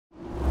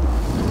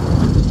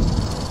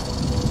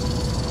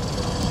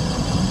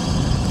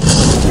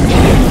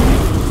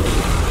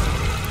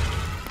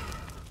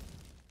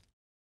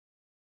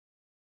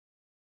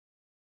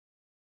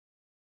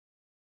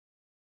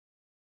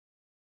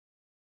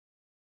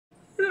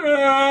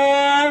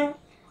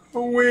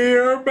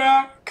We're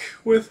back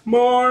with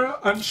more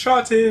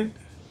Uncharted.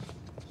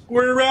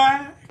 We're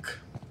back.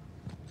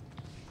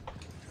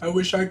 I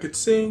wish I could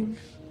sing.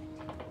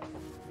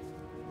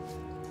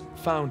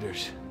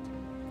 Founders.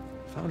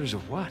 Founders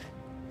of what?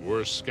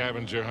 Worst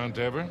scavenger hunt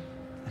ever?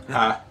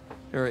 Ah.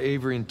 There are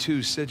Avery and 2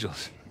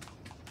 sigils.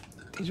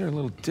 These are a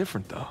little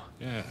different, though.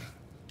 Yeah.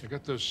 They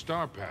got those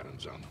star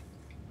patterns on them.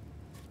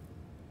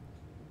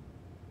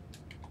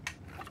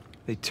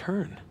 They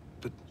turn.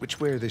 But which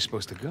way are they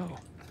supposed to go?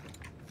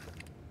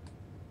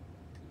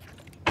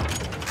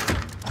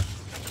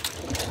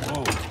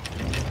 Whoa.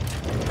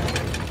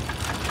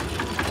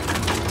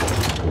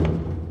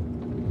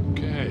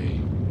 Okay.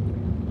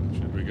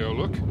 Should we go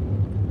look?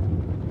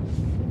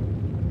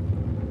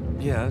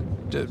 Yeah,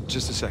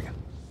 just a second.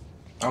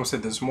 I would say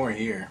there's more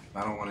here.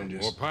 I don't want to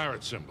More just...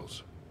 pirate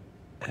symbols.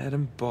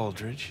 Adam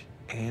Baldridge,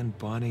 Anne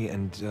Bonny,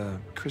 and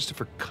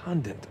Christopher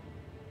Condent.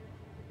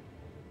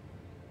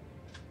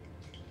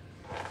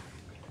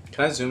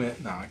 Can I zoom in?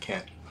 No, I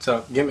can't.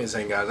 So, give me a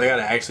second, guys. I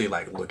gotta actually,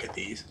 like, look at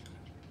these.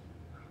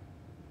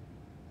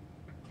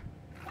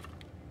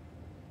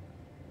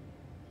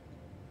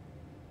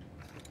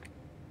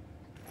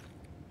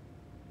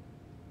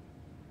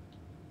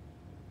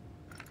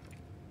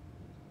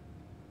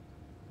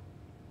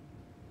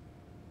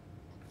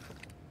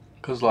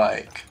 Cause,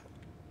 like...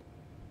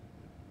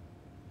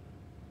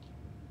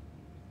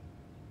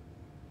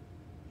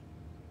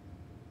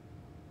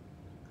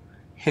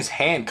 his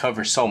hand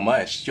covers so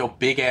much. Your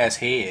big ass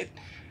head.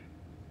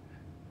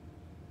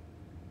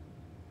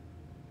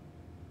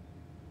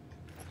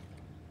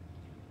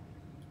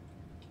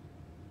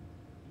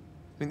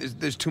 I mean,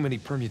 there's too many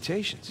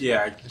permutations.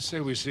 Yeah. I say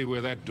we see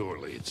where that door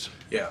leads.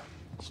 Yeah.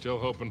 Still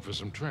hoping for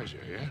some treasure,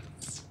 yeah?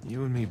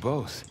 You and me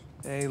both.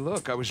 Hey,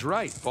 look, I was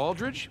right.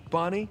 Baldridge,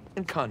 Bonny,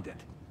 and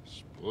Condent.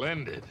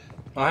 Splendid.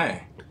 Oh,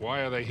 hey. But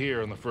why are they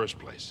here in the first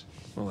place?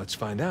 Well, let's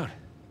find out.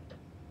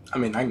 I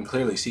mean, I can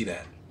clearly see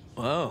that.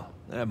 Wow,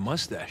 that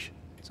mustache.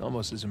 It's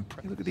almost as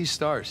impressive. Look at these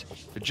stars.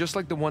 They're just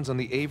like the ones on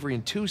the Avery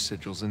and 2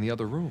 sigils in the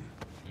other room.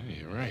 Yeah,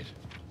 you're right.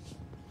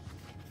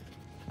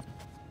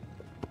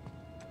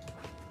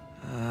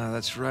 Ah,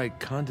 that's right.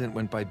 Condent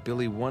went by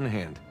Billy One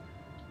Hand.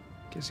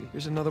 Guess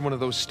here's another one of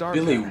those star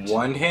Billy patterns.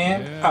 One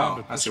Hand? Yeah, Oh,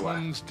 but I see this why.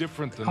 one's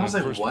different than I was that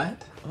like, first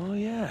what? one. Oh,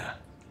 yeah.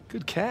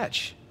 Good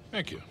catch.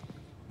 Thank you.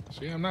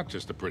 See, I'm not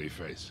just a pretty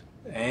face.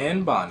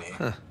 And Bonnie.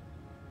 Huh.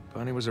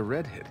 Bonnie was a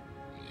redhead.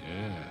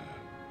 Yeah.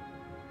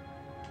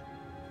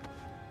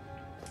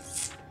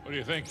 What do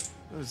you think?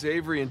 Those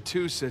Avery and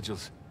 2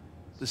 sigils.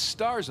 The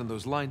stars on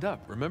those lined up,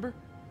 remember?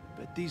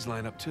 Bet these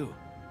line up too.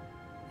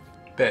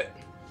 Bet.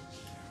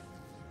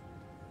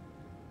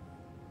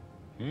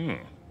 Hmm.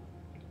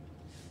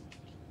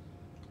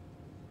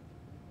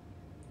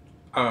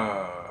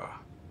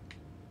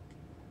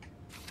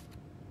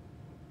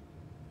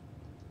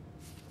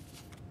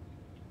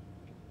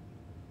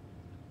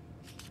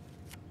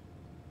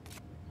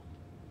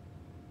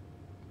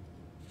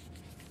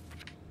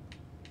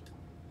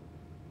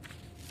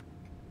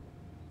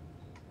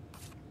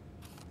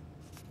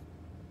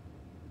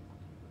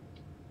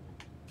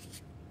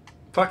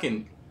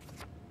 Fucking...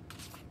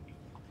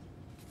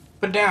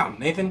 Put down,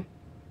 Nathan.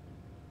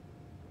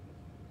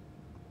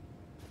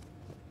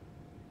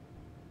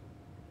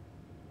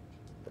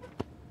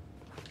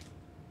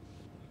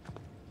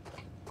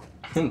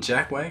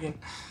 Jack Wagon.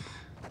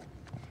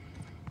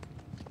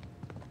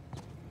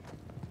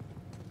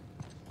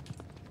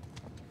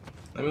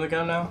 Let me look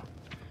at him now.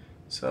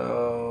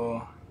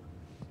 So...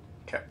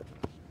 Okay.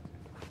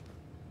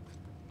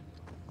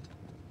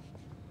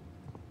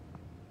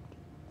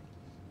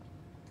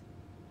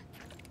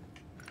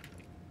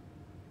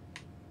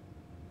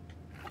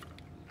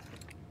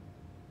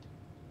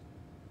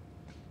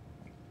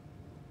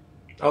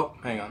 Oh,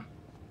 hang on.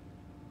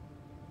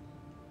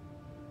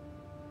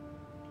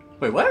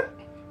 Wait, what?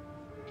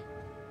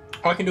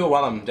 Oh, I can do it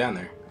while I'm down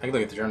there. I can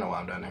look at the journal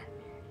while I'm down there.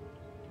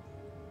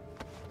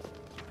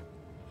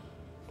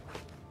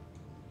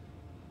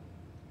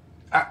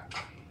 Ah,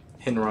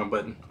 hitting the wrong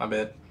button. My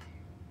bad.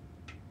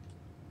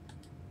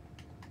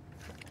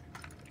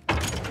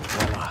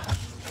 Voila.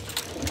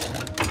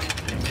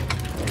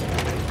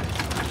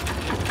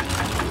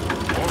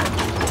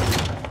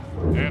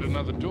 Add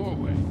another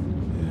doorway.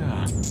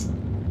 Yeah.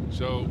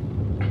 So,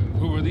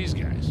 who are these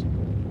guys?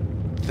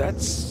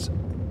 That's...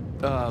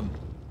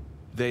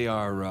 They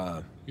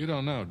are, You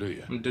don't know, do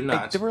you? Do Hey,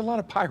 not. there were a lot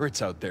of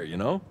pirates out there, you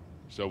know?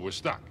 So we're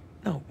stuck.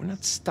 No, we're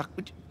not stuck.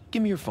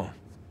 Give me your phone.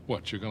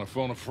 What, you're gonna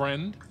phone a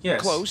friend? Yes.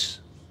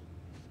 Close.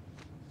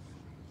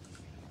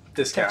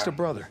 This guy. Text a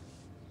brother.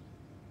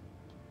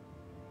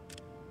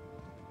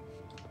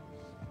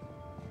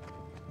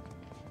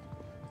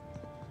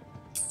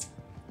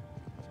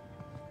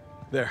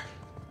 There.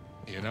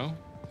 You know,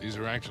 these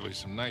are actually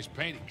some nice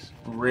paintings.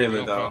 If we Really,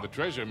 don't though. find the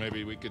treasure,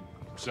 maybe we could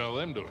sell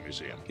them to a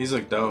museum. These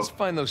look dope. Let's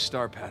find those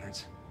star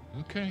patterns.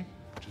 Okay,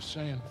 just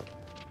saying.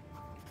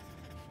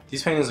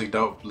 These paintings look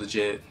dope,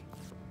 legit.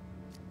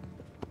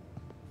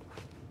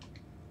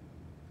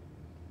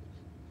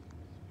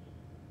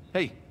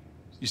 Hey,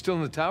 you still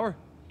in the tower?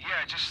 Yeah,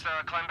 just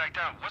climb back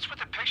down. What's with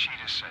the picture you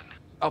just sent?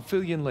 I'll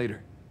fill you in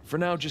later. For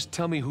now, just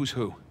tell me who's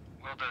who.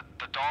 Well,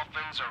 the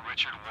dolphins are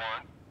Richard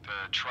Want,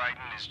 the trident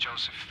is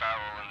Joseph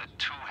Farrell, and the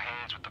two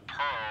hands with the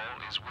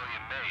pearl is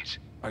William Mays.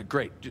 All right,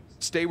 great. Just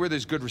stay where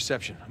there's good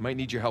reception. I might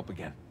need your help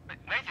again. But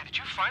Nathan, did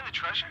you find the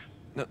treasure?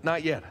 No,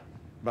 not yet,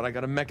 but I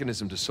got a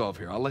mechanism to solve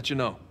here. I'll let you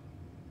know.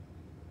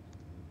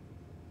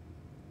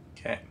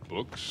 Okay.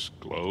 Books,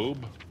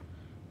 globe.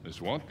 This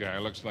one guy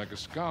looks like a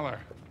scholar.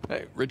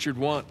 Hey, Richard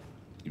Want.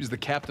 He was the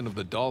captain of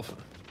the Dolphin.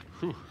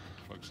 Whew.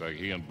 Looks like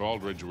he and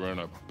Baldridge were in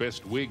a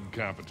best wig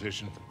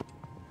competition.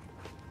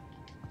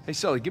 Hey,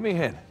 Sully, give me a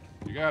hand.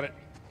 You got it.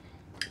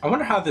 I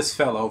wonder how this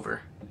fell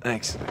over.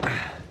 Thanks.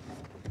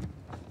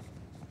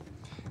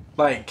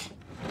 Like,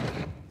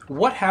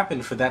 what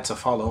happened for that to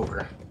fall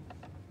over?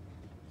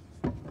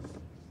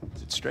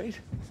 Is it straight?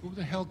 Who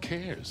the hell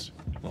cares?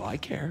 Well, I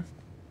care.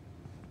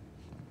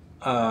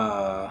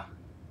 God,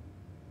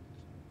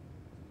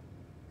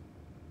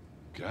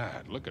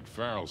 look at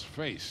Farrell's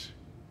face.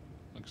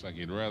 Looks like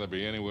he'd rather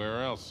be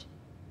anywhere else.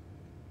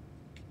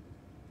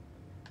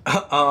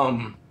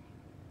 Hmm.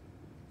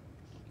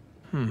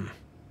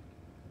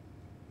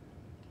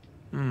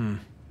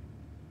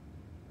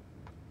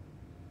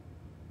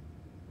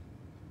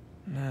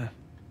 Nah.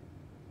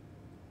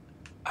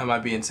 I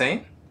might be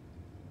insane?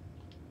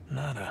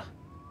 Nada.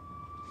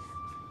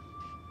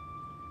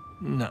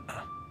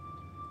 Nuh-uh.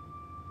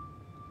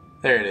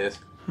 There it is.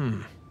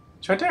 Hmm.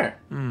 It's right there.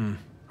 Hmm.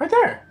 Right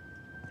there.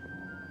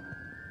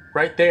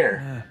 Right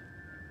there.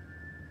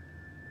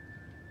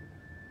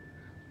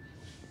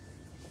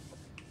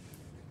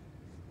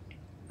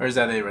 Or is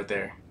that it right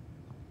there?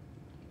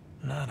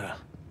 Nada.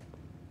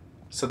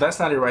 So that's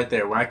not it right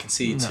there, where I can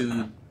see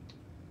two...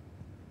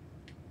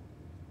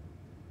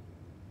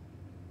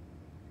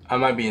 I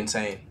might be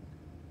insane.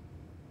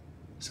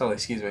 So,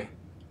 excuse me.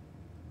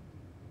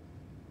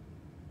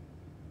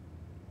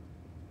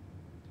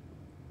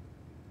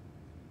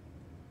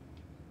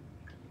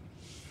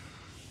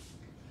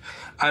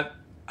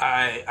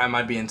 I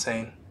might be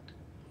insane.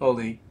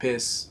 Holy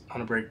piss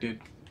on a break,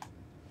 dude.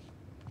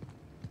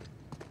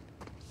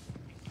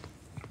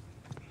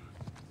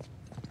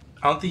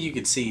 I don't think you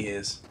could see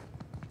his.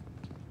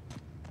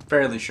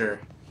 Fairly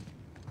sure.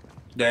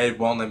 They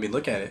won't let me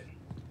look at it.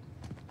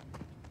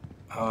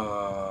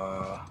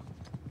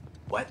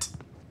 What?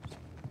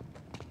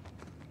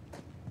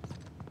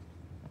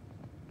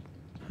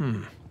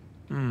 Hmm.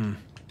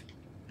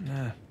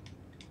 Nah.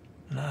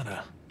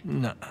 Nada.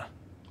 Nuh-uh.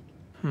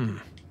 Hmm.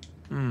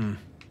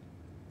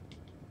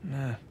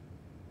 Nah.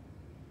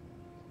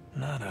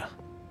 Nada.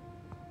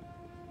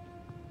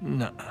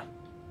 Nuh-uh.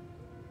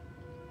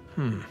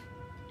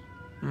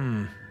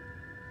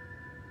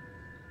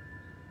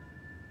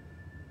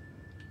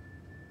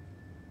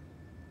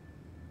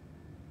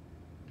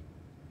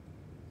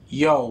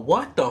 Yo,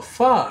 what the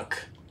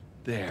fuck?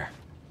 There.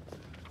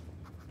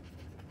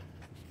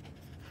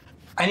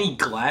 I need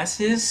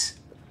glasses?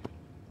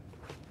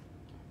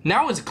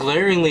 Now it's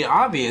glaringly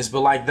obvious,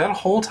 but like that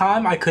whole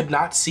time I could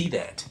not see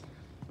that.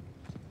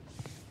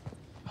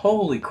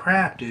 Holy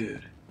crap,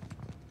 dude.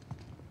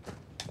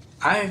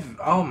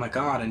 Oh my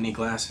god, I need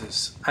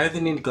glasses. I either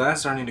need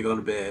glasses or I need to go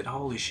to bed.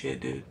 Holy shit,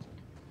 dude.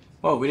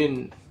 Well, we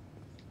didn't...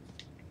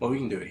 Well, we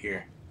can do it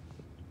here.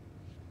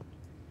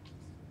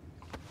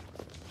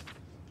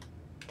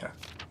 Okay.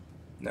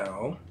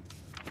 No.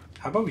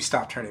 How about we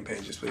stop turning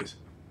pages, please?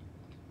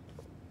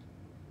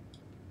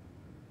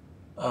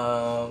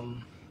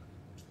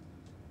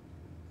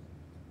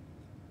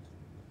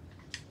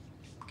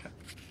 Okay.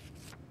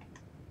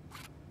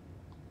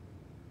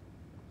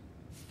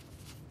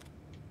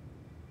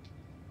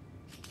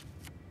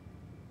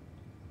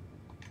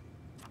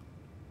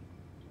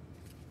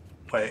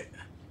 Wait.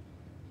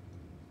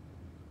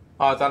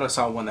 Oh, I thought I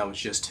saw one that was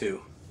just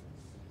two.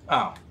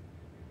 Oh.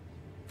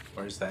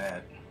 Where's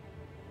that?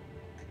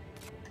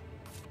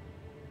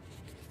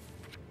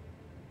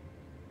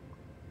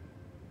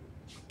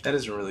 That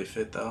doesn't really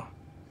fit, though.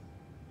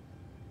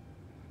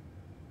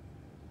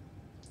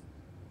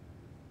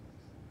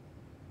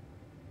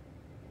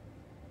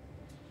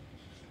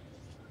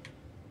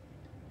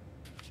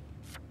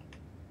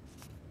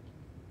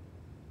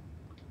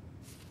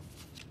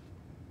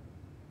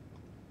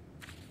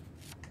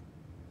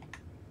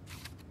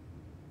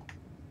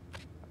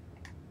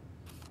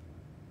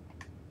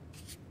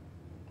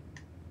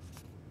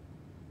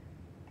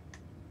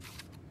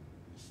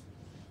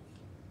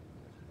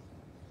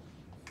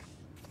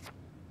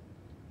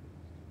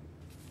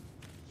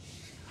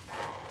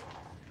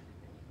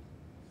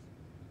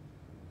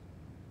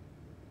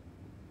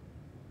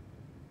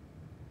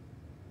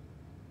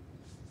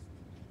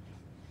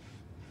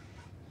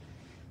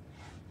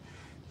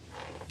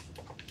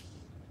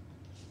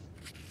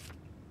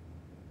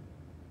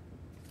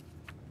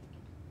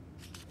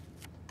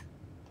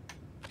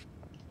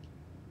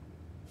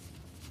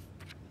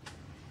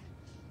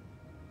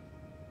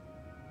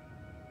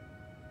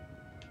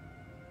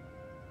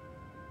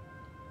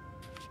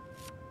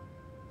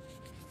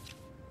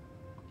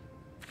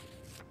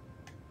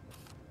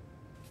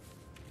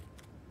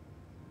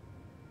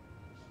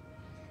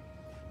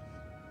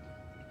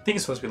 I think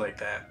it's supposed to be like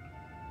that.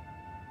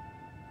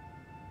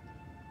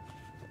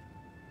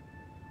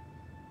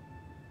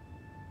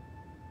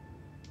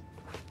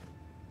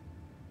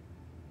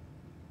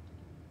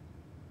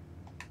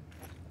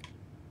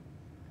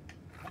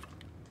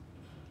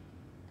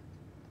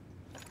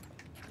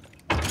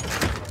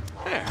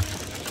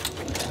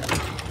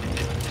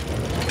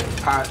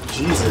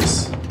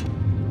 Jesus.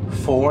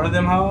 4 of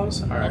them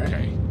hoes? Alright.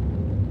 Okay.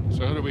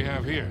 So who do we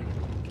have here?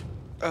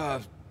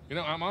 You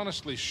know, I'm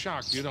honestly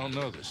shocked you don't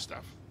know this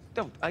stuff.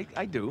 No,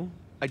 I do.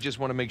 I just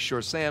want to make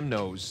sure Sam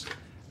knows.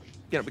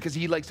 You know, because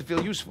he likes to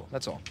feel useful,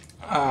 that's all.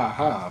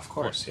 Aha, of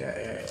course.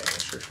 Yeah.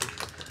 Sure.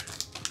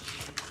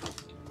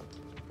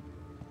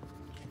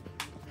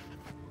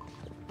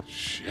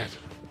 Shit.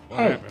 What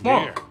happened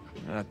here?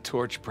 A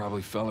torch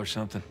probably fell or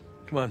something.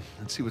 Come on,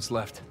 let's see what's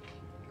left.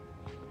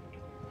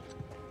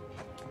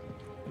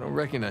 I don't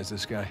recognize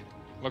this guy.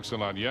 Looks a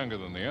lot younger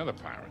than the other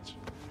pirates.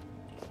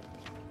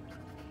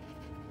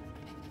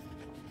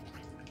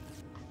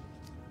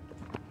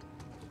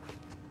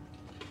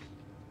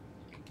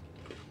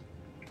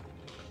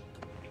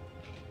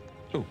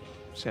 Oh,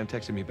 Sam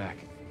texted me back.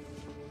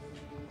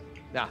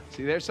 Ah,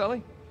 see there,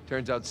 Sully?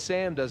 Turns out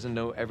Sam doesn't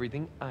know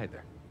everything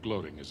either.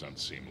 Gloating is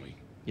unseemly.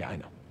 Yeah, I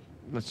know.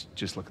 Let's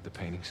just look at the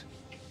paintings.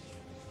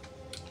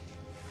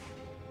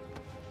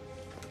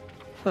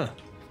 Huh.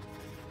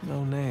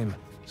 No name.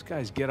 This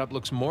guy's getup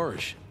looks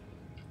Moorish.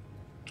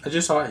 I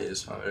just saw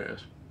his. Oh, there it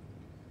is.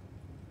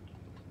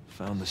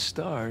 Found the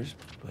stars,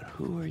 but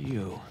who are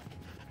you?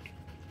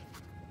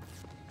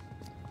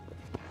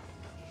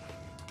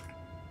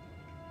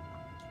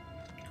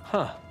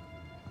 Huh.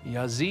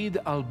 Yazid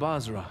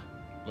al-Basra.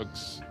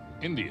 Looks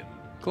Indian.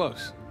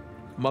 Close.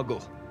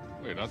 Muggle.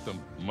 Wait, aren't the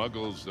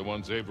Muggles the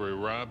ones Avery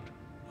robbed?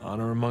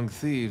 Honor among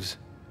thieves.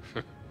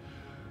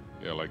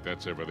 Yeah, like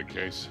that's ever the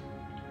case.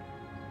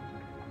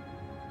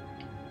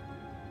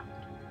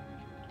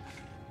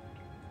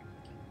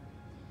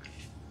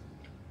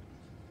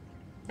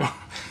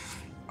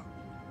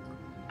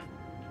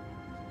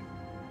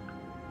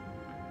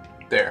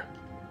 There.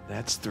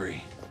 That's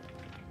 3.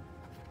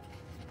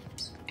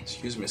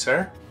 Excuse me,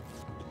 sir.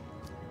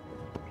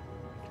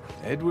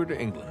 Edward,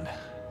 England.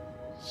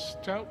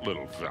 Stout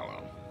little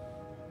fellow.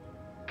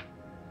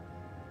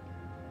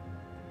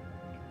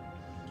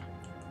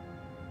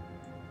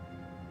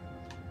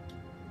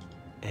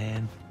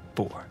 And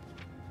 4.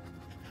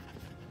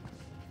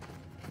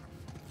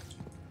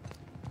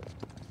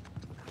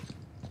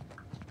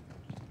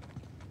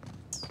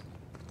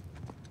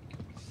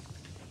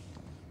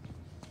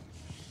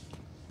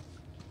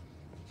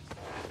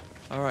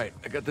 All right,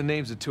 I got the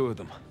names of 2 of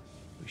them.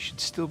 We should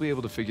still be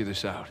able to figure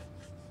this out.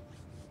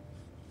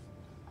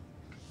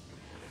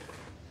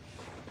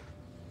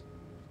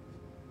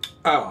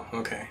 Oh,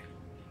 okay.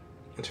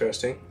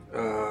 Interesting.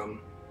 Bring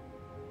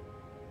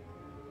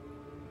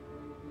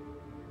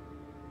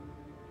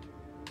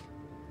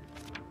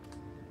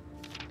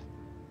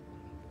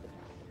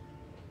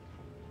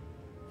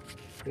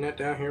that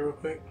down here real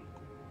quick.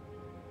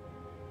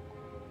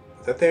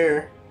 Put that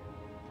there.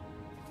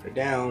 Put it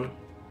down.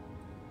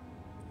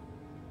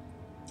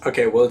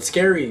 Okay, well, it's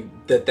scary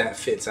that that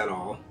fits at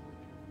all.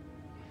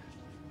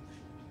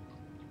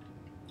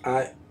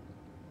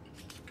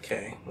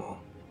 Okay, well.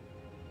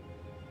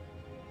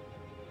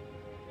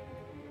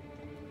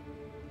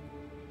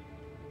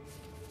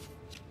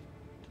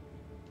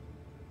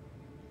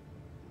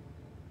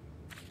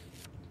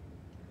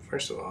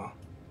 First of all.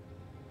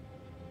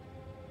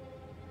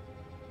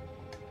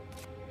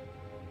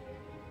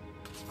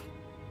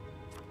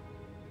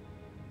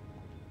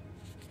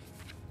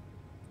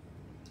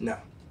 No.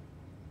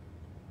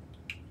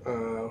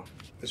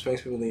 This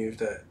makes me believe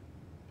that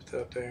it's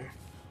up there.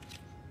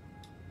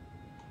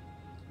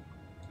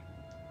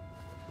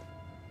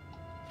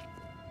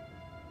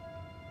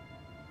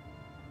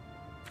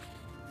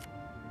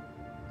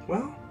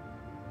 Well.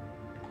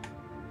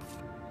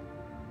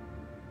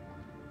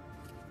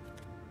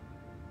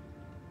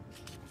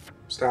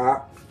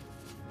 Stop.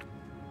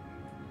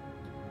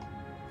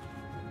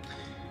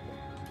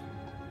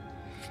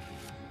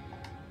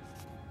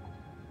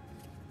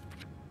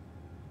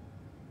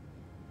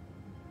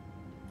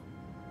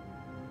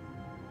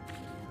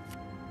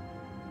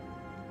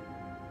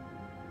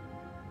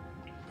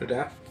 Put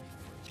that.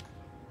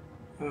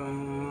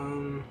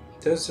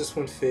 Does this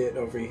one fit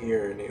over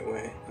here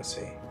anyway? Let's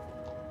see.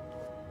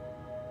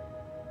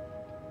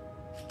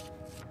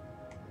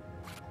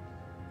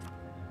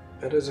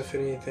 That doesn't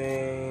fit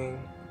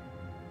anything.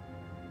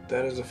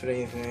 That doesn't fit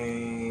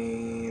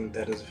anything.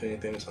 That doesn't fit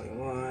anything. There's only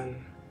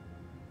one.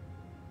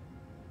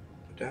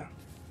 Put down.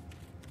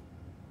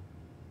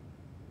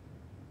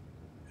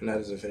 And that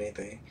doesn't fit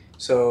anything.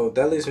 So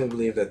that leads me to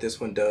believe that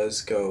this one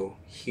does go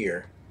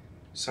here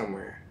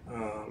somewhere.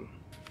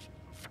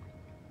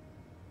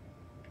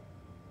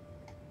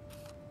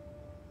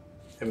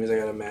 That means I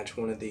gotta match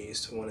one of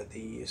these to one of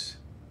these.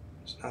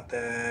 It's not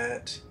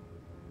that.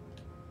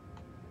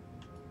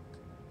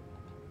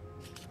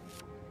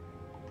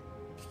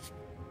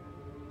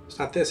 It's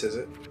not this, is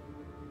it?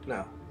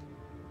 No.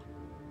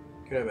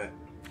 Give that back.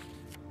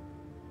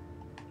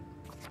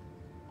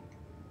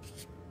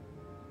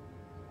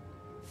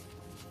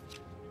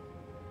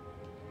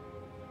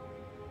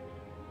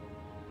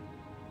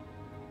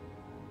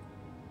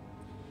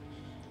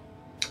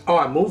 Oh,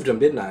 I moved him,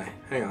 didn't I?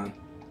 Hang on.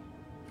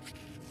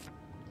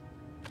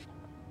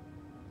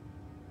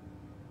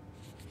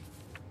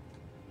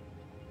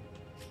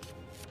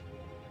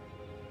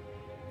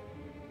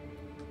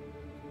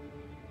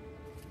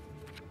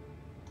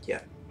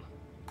 Yeah.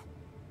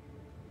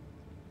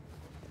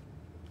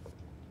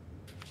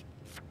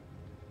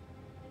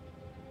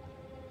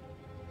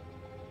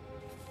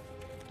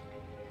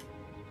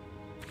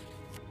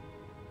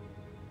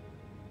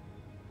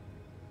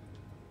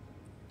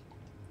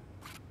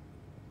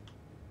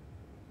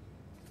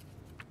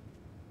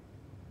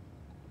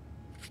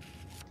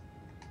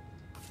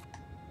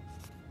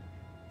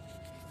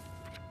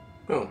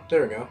 Oh,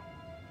 there we go.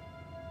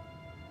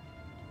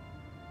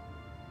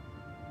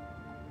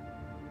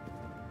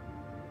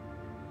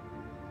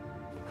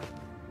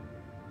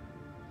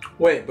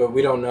 Wait, but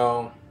we don't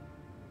know.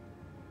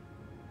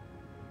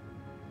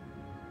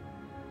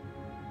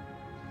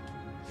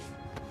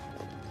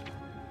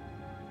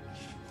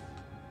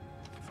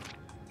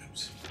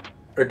 Oops.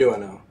 Or do I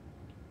know?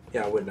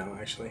 Yeah, I would know,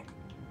 actually.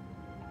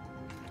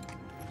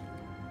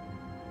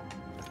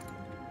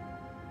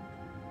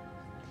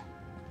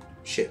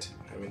 Shit.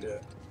 Let me do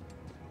it.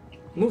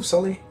 Move,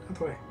 Sully. Out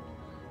the way.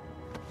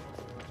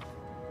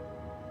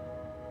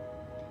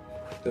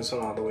 This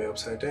one all the way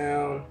upside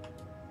down.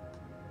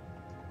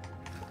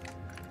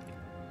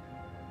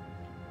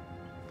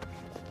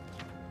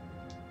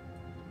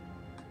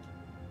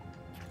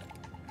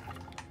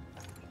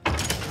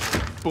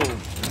 Boom.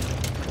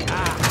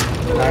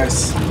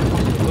 Nice.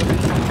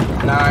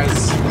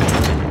 Nice.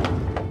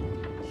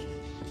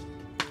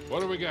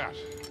 What do we got?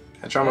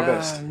 I try my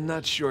best.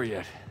 Not sure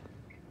yet.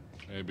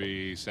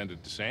 Maybe send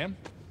it to Sam?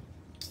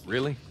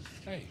 Really?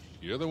 Hey,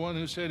 you're the one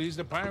who said he's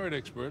the pirate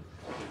expert.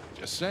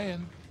 Just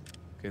saying.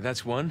 Okay,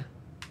 that's one.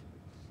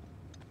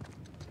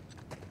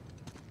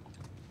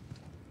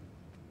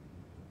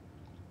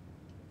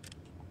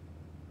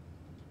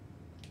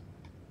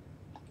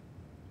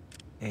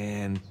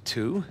 And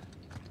two.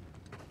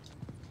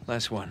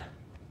 Last one.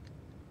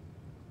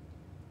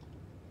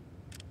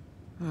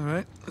 All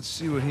right, let's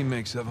see what he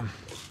makes of them.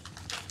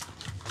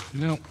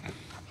 You know,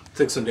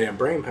 Took some damn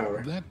brain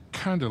power. that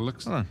kind of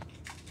looks... Hold on.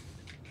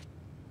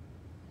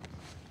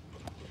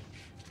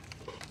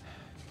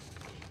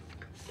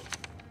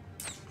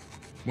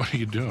 What are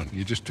you doing?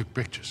 You just took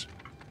pictures.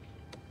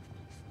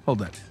 Hold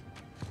that.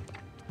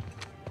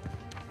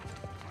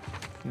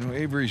 You know,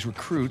 Avery's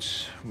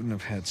recruits wouldn't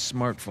have had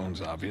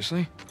smartphones,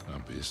 obviously.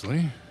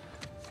 Obviously.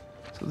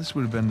 So this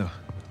would have been the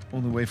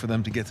only way for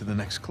them to get to the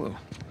next clue.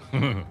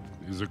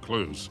 These are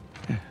clues.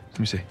 Here, let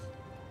me see.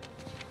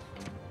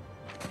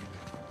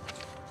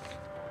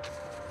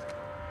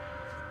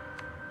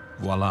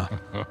 Voila.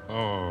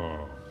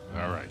 Oh,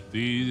 all right.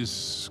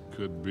 These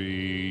could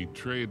be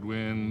trade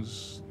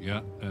winds.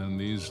 Yeah, and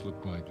these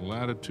look like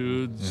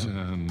latitudes. Yeah.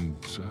 And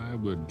I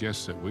would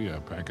guess that we are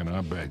packing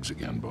our bags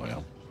again,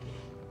 Boyle.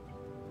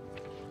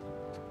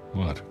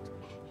 What?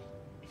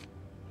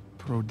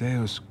 Pro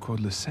Deus quod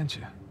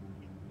licentia.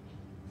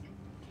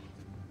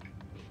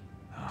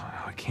 Oh,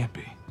 no, it can't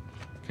be.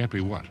 Can't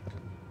be what?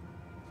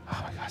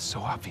 Oh my God,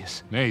 so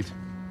obvious. Nate.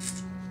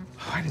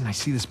 Why didn't I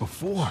see this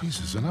before?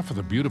 Jesus, enough of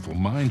the beautiful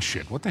mind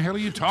shit. What the hell are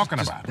you talking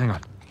about? Hang on.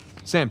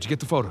 Sam, did you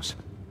get the photos?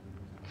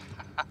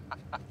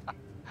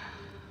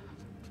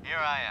 Here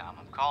I am.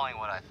 I'm calling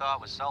what I thought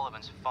was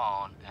Sullivan's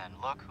phone, and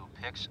look who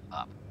picks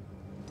up.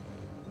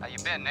 How you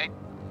been, Nate?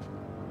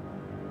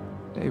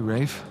 Hey,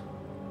 Rafe.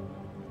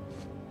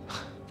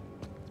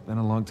 It's been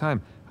a long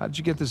time. How did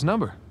you get this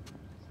number?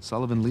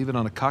 Sullivan leave it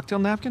on a cocktail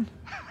napkin?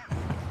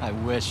 I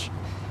wish.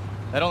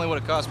 That only would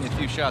have cost me a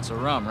few shots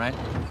of rum, right?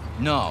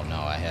 No,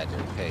 I had to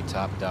pay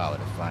top dollar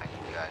to find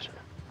you guys.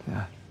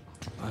 Yeah.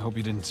 I hope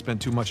you didn't spend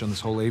too much on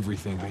this whole Avery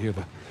thing. I hear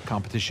the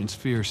competition's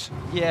fierce.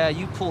 Yeah,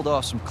 you pulled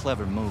off some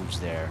clever moves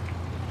there.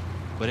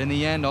 But in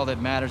the end, all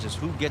that matters is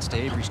who gets to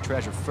Avery's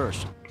treasure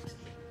first.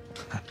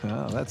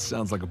 Oh, that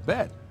sounds like a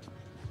bet.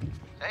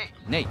 Hey,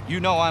 Nate, you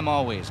know I'm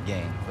always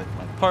game, but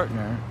my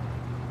partner,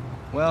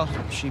 well,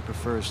 she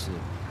prefers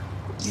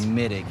to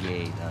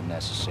mitigate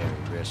unnecessary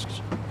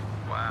risks.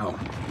 Wow.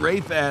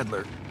 Rafe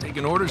Adler,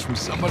 taking orders from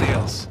somebody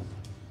else.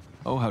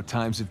 Oh, how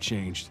times have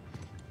changed.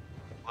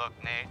 Look,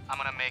 Nate, I'm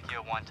gonna make you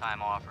a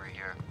one-time offer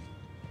here.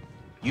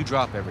 You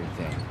drop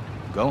everything.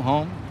 Go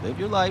home, live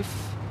your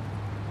life.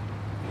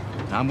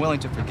 And I'm willing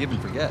to forgive and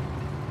forget.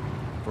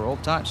 For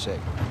old time's sake.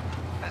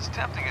 As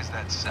tempting as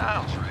that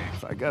sounds,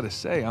 Rafe. I gotta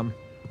say, I'm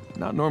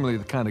not normally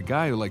the kind of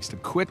guy who likes to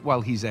quit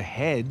while he's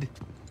ahead.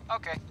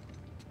 Okay.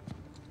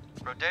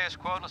 Pro Deus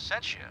quod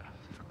licentia,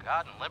 for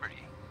God and liberty.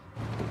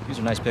 These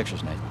are nice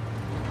pictures, Nate.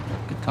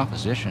 Good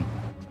composition.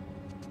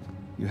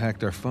 You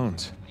hacked our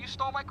phones. You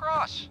stole my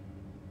cross.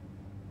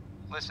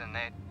 Listen,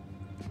 Nate.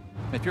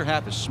 If you're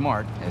half as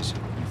smart as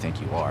you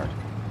think you are,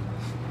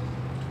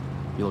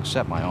 you'll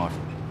accept my offer.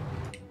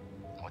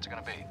 What's it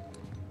gonna be?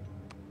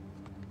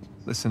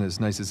 Listen, as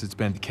nice as it's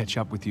been to catch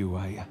up with you,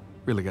 I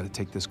really gotta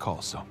take this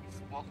call, so...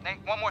 Well, Nate,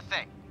 one more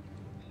thing.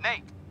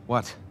 Nate!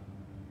 What?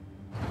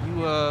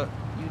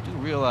 You do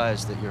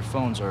realize that your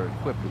phones are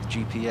equipped with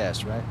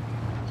GPS, right?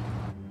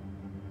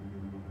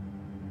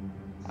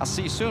 I'll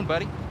see you soon,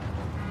 buddy.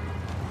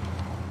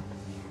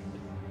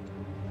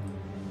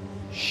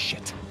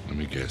 Shit. Let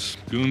me guess.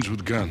 Goons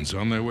with guns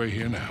on their way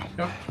here now.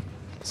 Yep.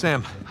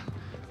 Sam,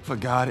 for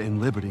God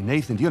and liberty.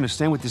 Nathan, do you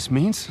understand what this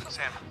means?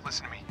 Sam,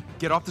 listen to me.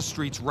 Get off the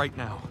streets right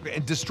now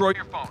and destroy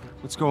your phone.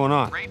 What's going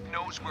on? Rafe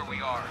knows where we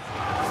are.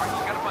 All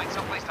right, you gotta find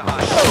someplace to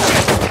hide.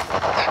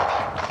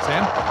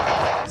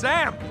 Sam?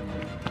 Sam!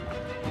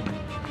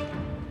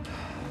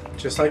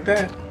 Just like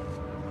that.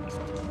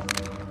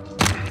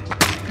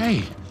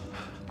 Hey,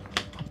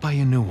 I'll buy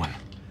you a new one.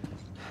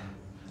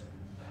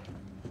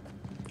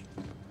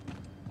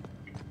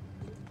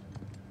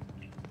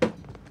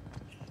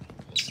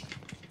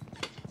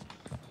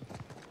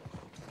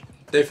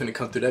 They finna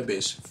come through that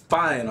bitch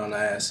fine on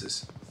our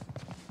asses.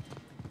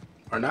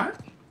 Or not?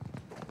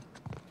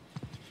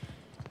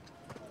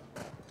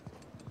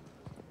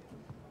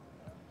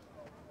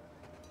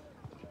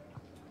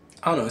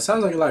 I don't know, it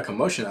sounds like a lot of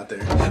commotion out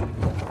there.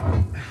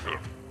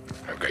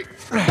 Okay.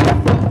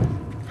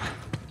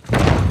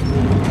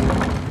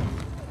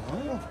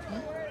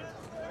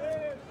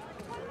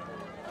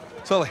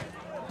 Sully.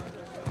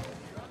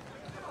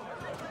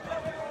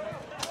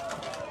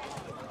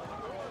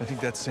 I think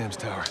that's Sam's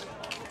tower.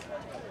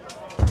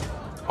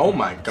 Oh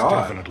my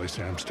god. Definitely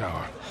Sam's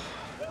tower.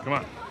 Come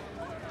on.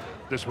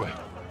 This way.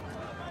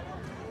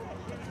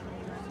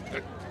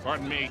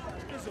 Pardon me.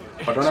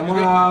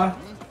 Pardon-moi.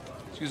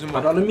 Excuse me.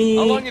 Pardon me.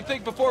 How long you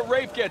think before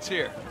Rafe gets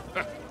here?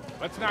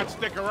 Let's not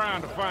stick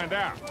around to find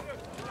out.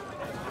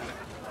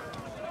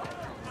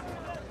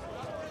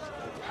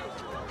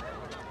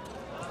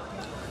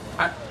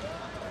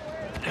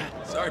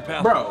 Sorry,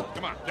 pal. Bro.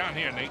 Come on, down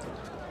here, Nate.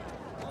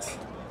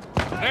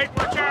 Nate,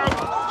 watch out!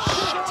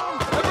 Shit!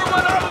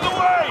 Everyone out of the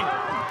way!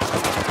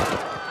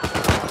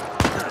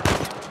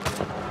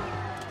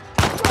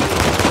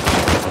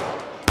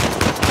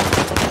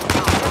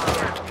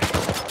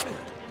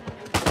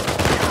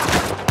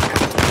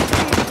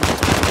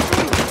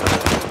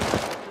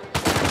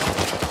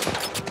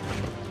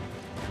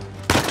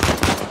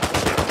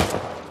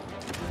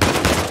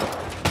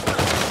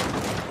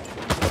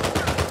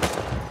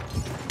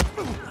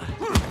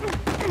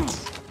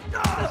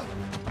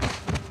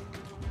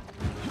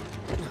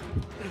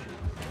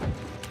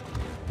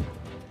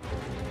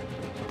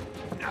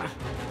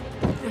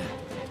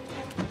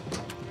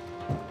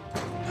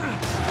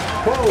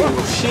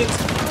 Whoa, shit.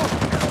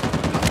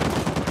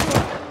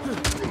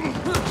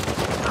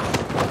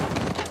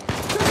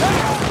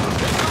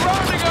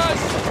 Surrounding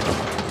us!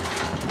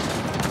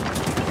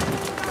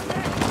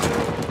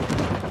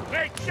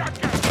 Nate,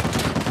 shotgun!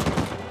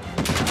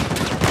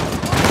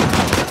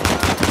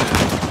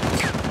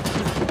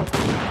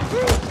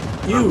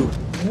 You.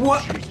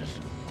 What? Jesus.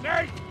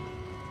 Nate!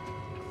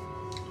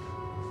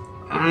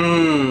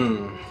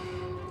 Mmm.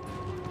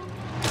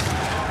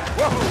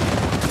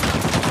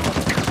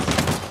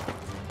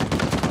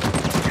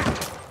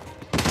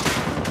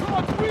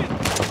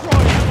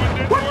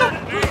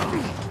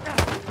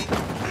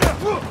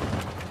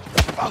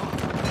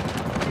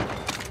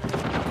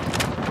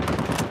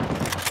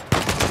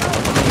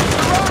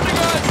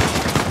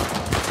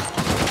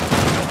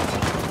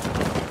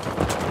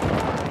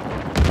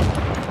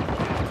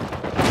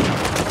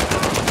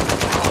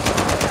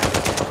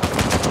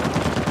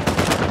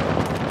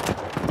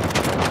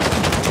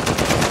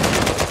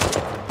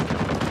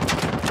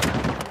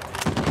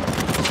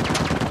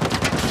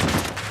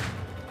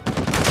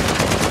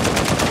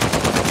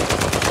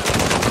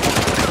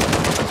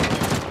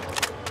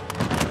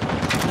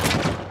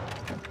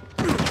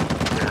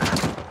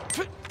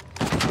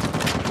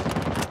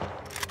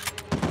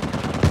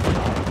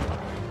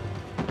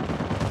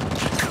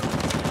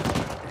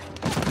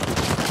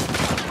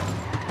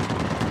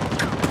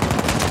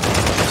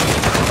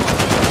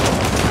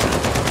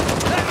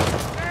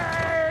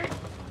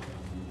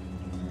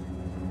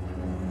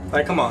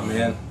 Like, come on,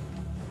 man.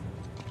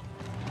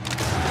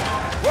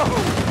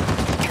 Surrounding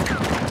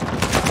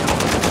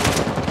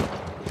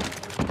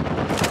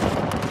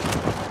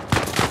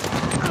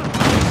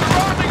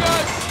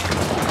us!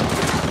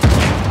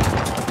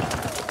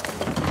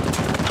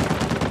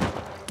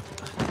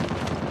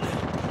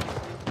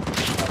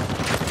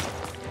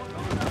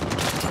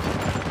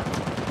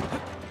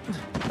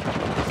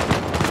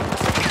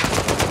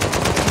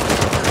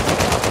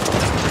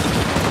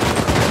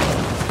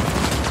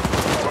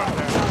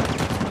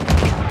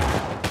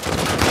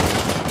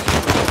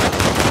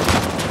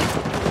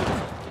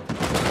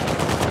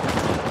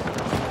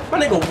 My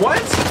nigga,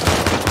 what?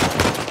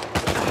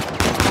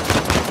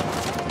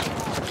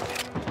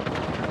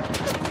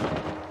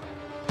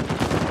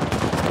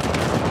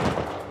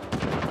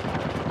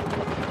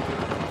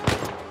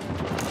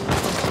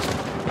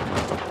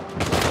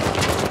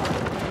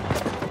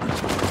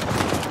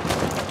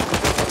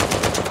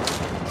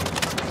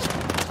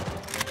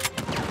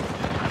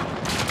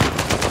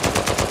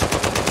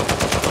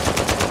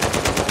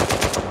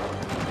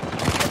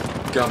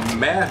 Got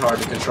mad hard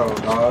to control,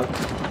 dog.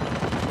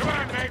 Come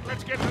on, Nate,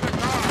 let's get to the car!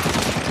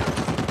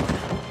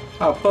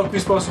 How the fuck we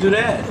supposed to do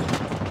that?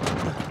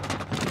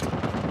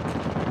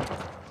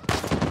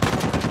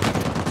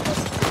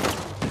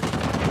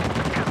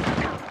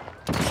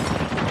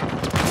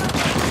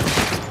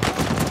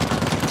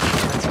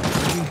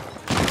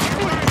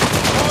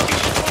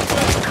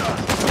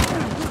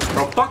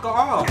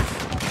 off.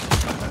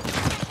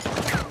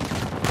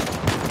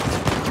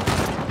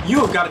 You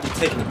have got to be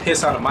taking the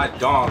piss out of my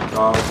dog,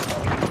 dog.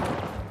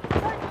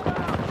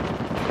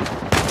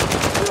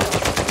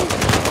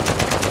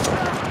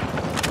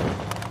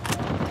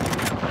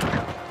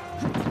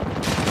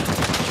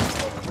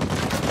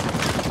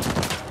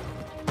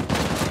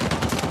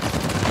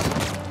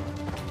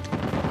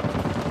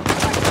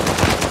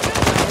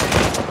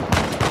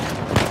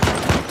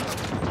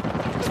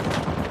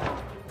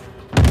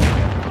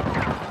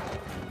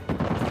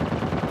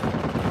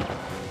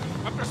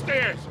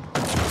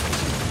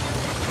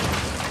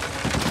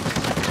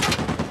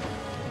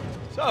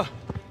 So,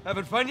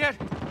 having fun yet?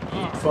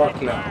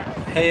 Fuck no.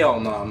 Hell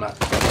no, I'm not.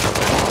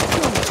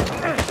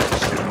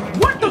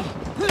 What the?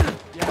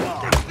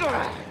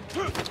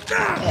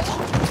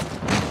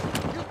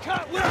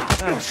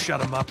 Oh,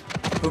 shut him up.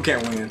 Who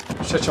can't win?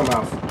 Shut your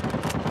mouth.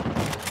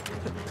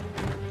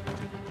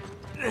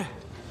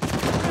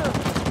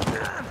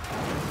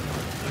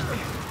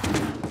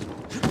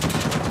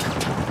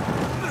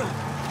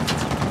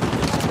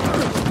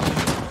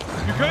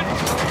 You good?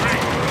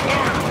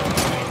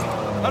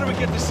 How do we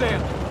get to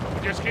Sam?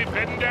 Just keep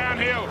heading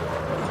downhill.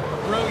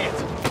 Brilliant.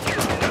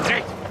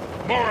 Hey,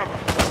 more of them.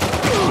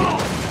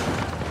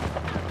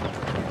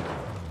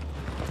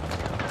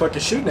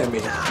 Fucking shooting at me.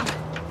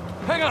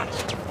 Hang on.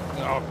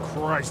 Oh,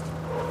 Christ.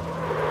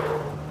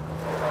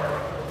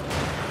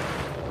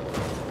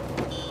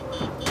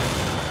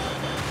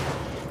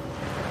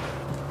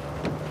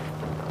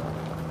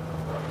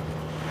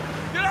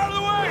 Get out of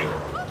the way!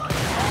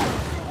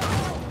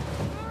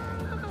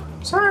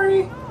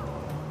 Sorry.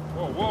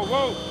 Whoa, whoa,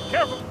 whoa.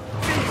 Careful.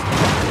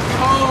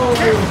 Oh.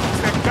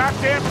 It's that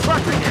goddamn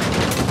trucker here.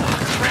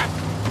 Crap.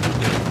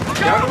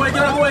 Get out of the way,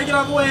 get out of the way, get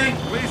out of the way.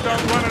 Please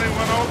don't run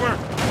anyone over.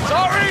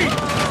 Sorry!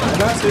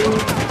 Not to.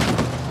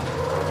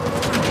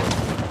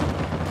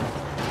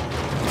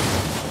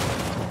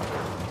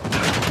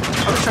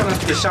 I was trying not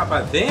to get shot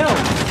by them.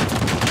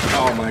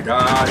 Oh my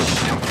gosh.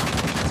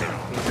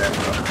 Okay,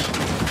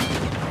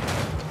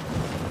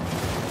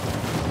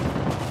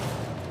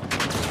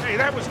 Hey,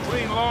 that was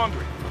clean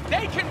laundry.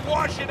 They can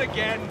wash it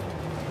again.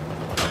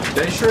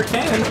 they sure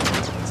can.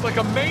 It's like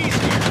a maze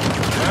here.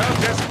 Well,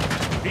 just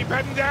keep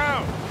heading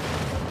down.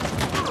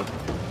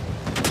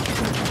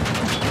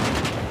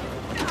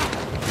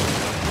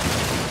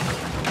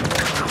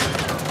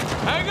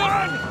 Hang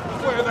on!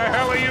 Where the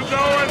hell are you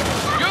going?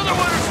 You're the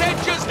one who said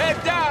just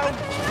head down!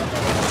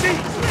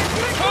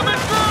 Coming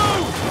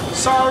through!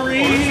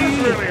 Sorry. This is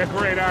really a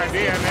great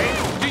idea,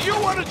 Nate. Do you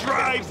want to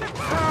drive?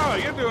 Oh,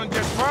 you're doing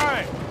just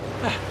fine.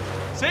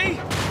 See?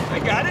 I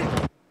got it.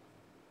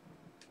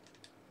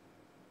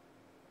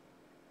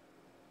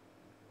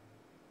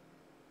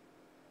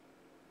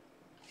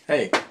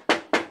 Hey,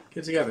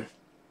 get together.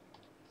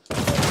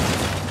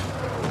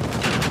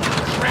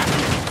 Crap!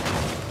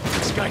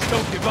 These guys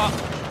don't give up.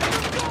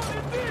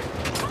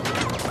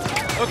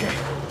 Okay,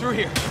 through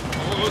here.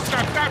 Oh,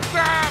 stop, stop,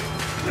 stop!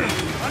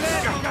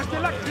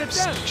 Get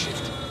down!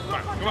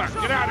 Come on,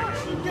 get out of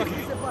here.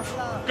 Okay.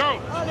 Go!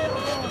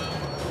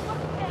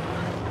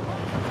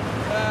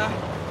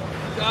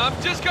 I'm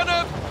just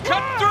gonna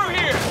cut through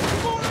here!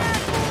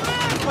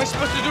 What am I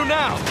supposed to do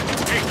now?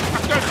 Hey,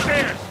 up those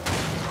stairs!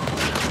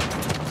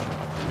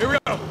 Here we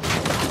go!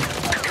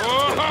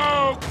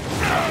 Whoa!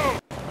 Go!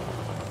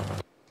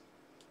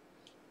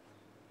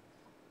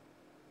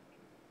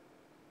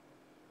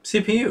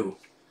 CPU.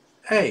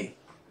 Hey.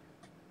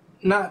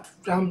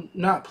 I'm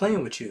not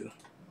playing with you.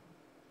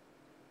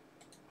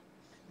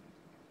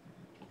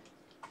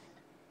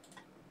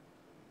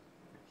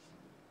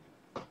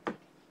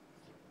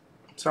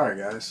 Sorry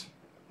guys.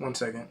 1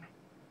 second.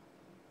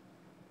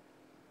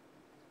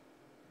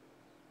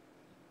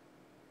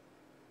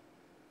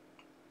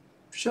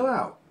 Chill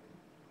out.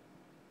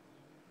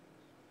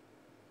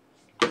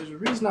 There's a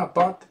reason I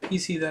bought the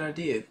PC that I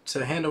did,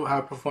 to handle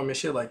high performance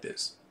shit like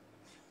this.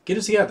 Get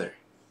it together.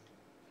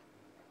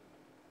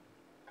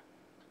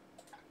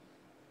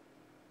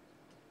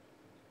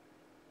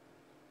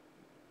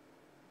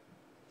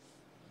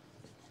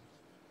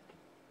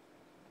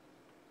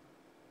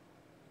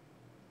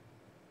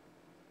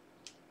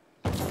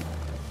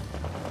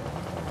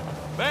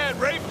 Man,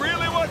 Rafe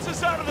really wants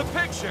us out of the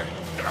picture.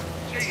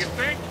 Gee, you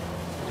think?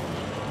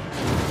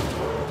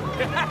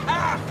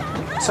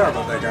 Sorry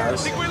about that, I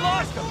guys. think we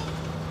lost him.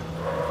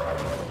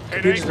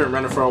 Hey, We've just been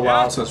running for a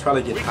while, so it's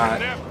probably we getting can hot.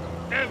 never,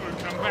 ever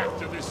come back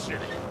to this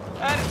city.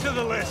 Add it to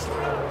the list.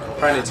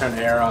 Probably need to turn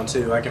the air on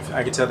too. I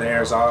can tell the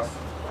air's off.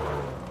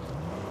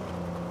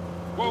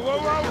 Whoa, whoa,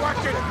 whoa,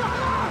 watch it!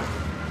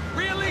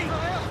 Really?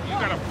 You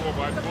got a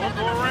 4x4,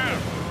 go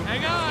around.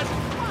 Hang on.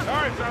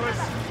 Sorry, fellas.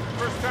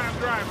 First time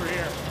driver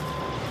here.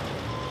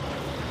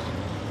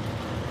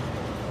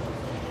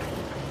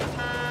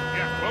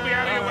 Yeah, we'll be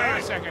out of your way in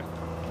a second.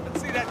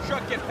 Let's see that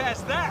truck get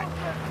past that.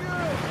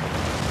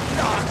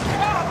 Oh,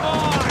 come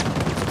on!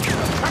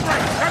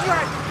 Come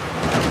right!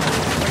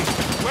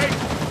 Wait!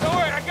 Don't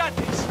worry, I got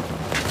this.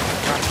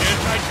 Got this,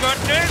 I got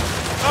this!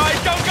 I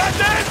don't got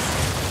this!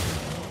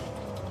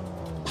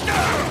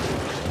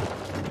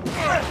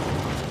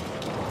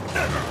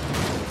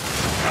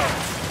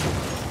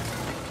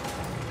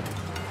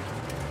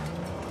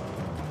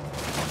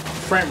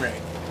 Frame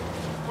rate.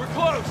 We're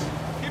close.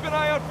 Keep an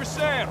eye out for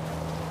Sam.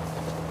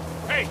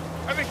 Hey,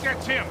 I think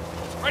that's him.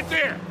 Right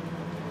there.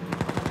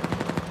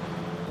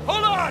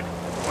 Hold on!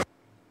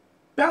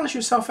 Balance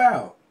yourself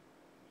out.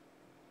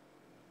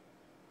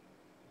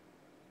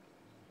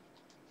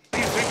 What do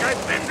you think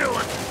I've been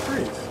doing?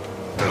 Breathe.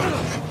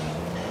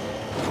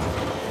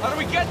 How do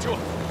we get to him?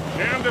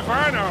 Damned if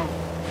I know.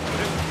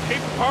 Just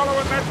keep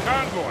following that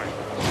convoy.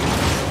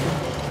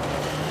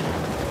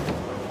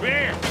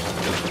 Where?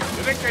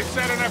 You think they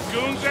set enough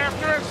goons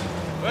after us?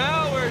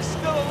 Well, we're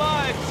still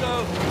alive,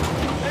 so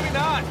maybe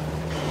not.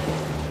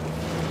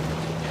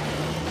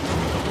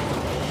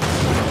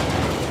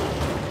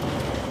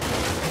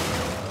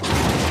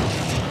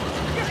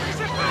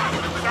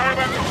 Sorry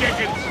about the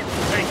chickens.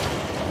 Hey,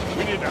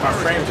 we need to Our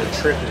hurry. frames are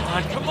tripping.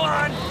 Come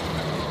on!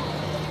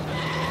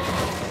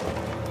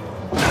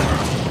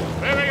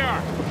 There they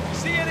are.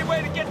 See any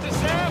way to get to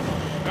Sam?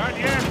 Not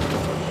yet.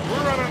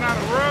 We're running out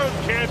of road,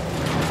 kid.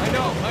 I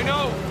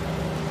know.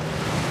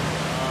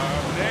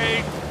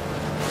 Nate.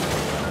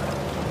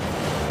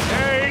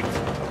 Nate!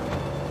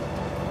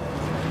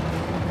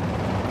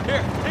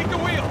 Here, take the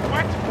wheel.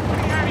 What? Are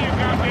you out of your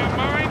goddamn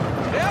mind?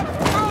 Yep,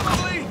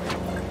 probably.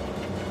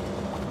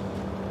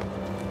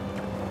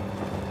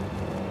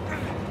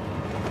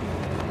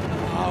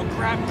 Oh,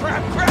 crap.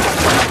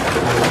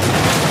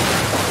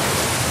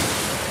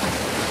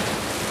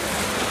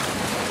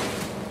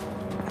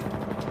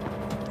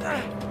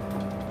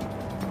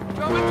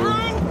 Coming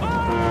through!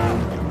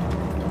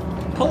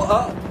 Ah! Pull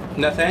up,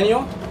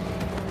 Nathaniel.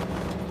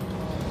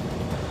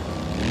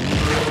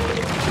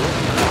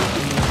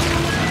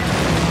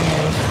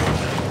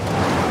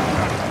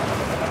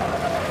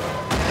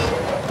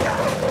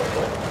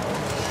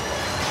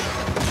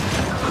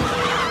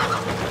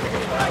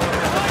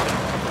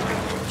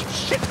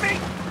 Shit me!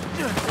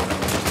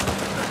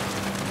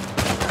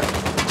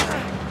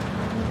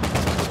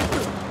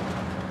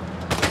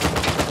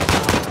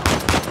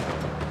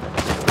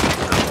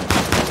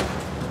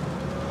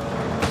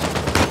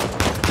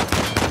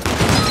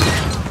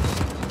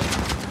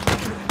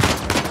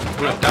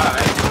 I'm gonna die.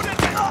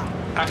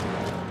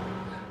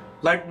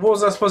 Like, what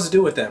was I supposed to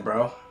do with that,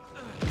 bro?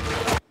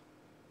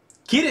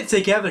 Get it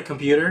together,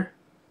 computer.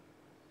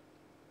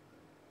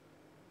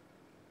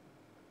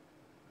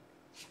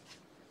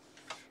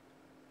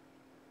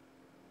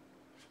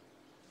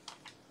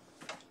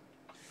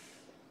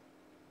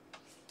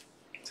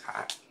 It's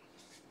hot.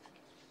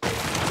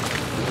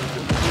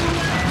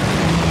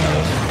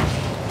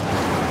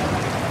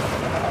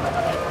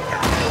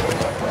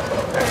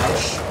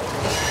 Ouch.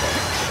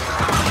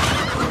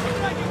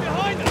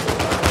 Behind us!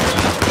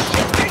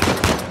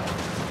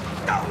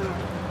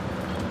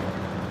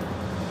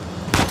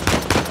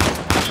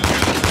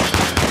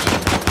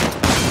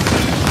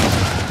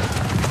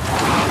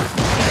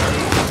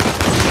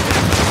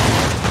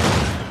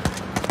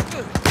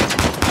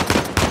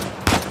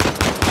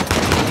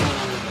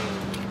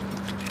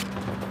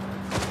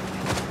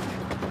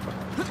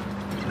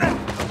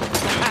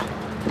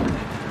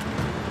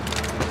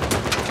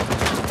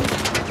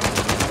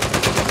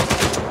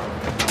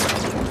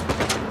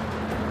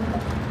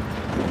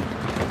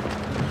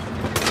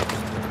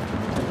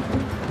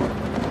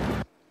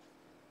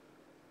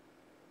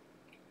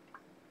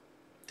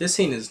 This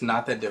scene is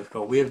not that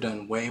difficult. We have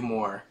done way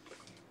more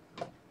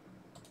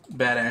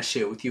badass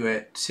shit with you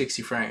at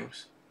 60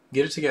 frames.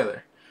 Get it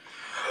together.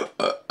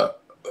 I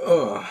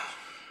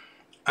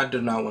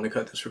do not want to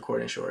cut this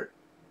recording short.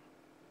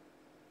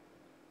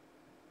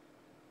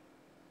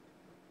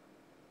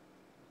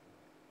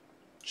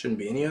 Shouldn't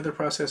be any other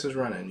processes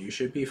running. You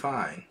should be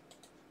fine.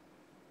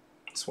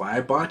 That's why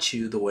I bought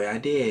you the way I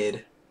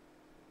did.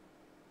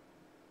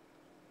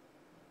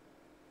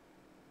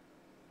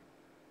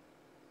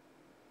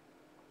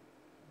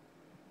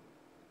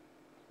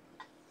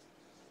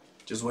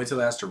 Just wait till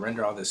it has to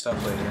render all this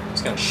stuff later.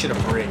 It's gonna shit a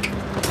brick.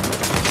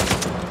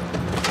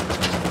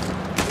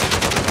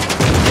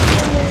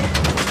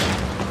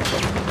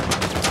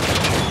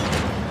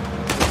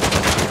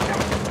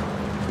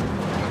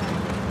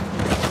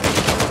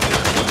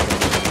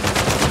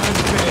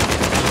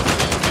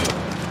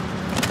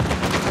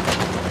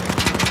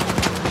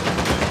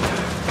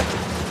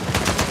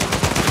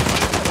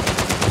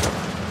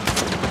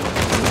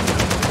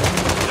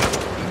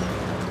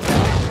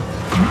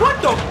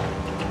 What the?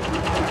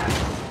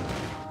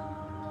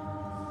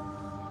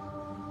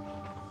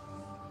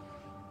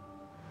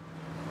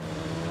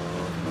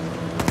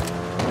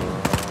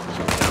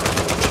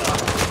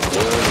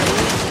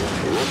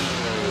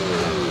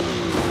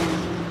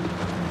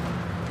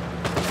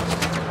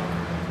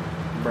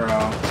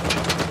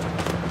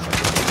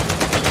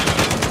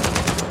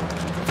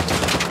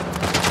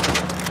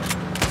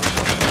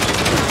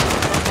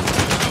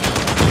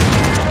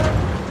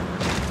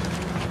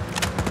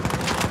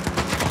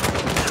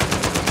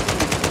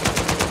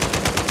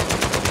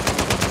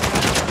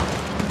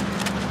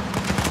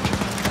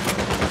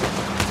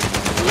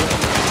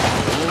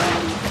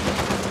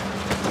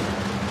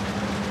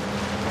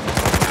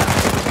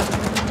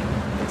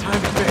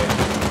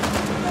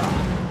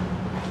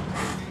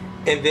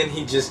 And then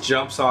he just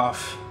jumps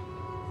off.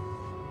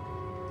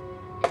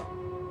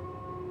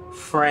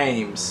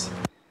 Frames.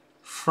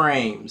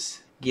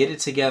 Frames. Get it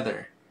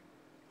together.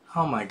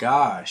 Oh my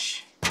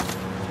gosh.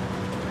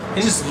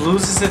 It just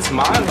loses its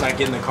mind when I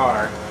get in the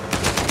car.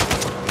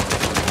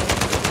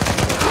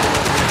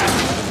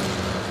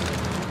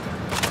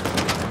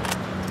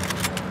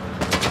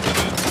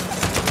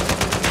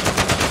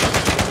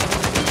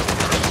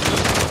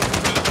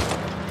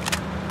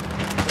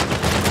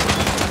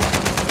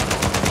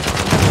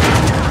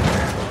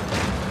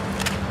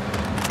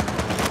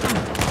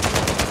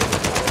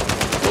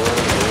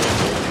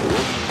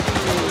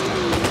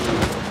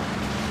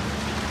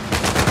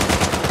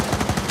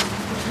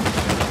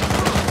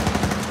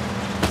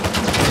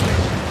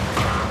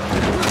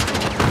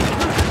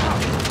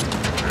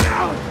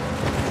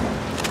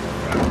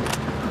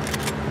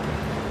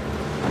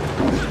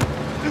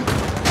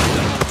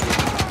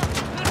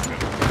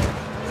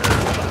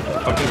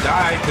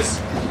 Die, because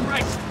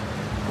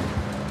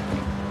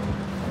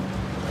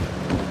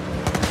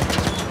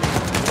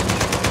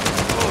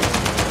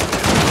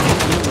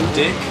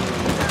dick.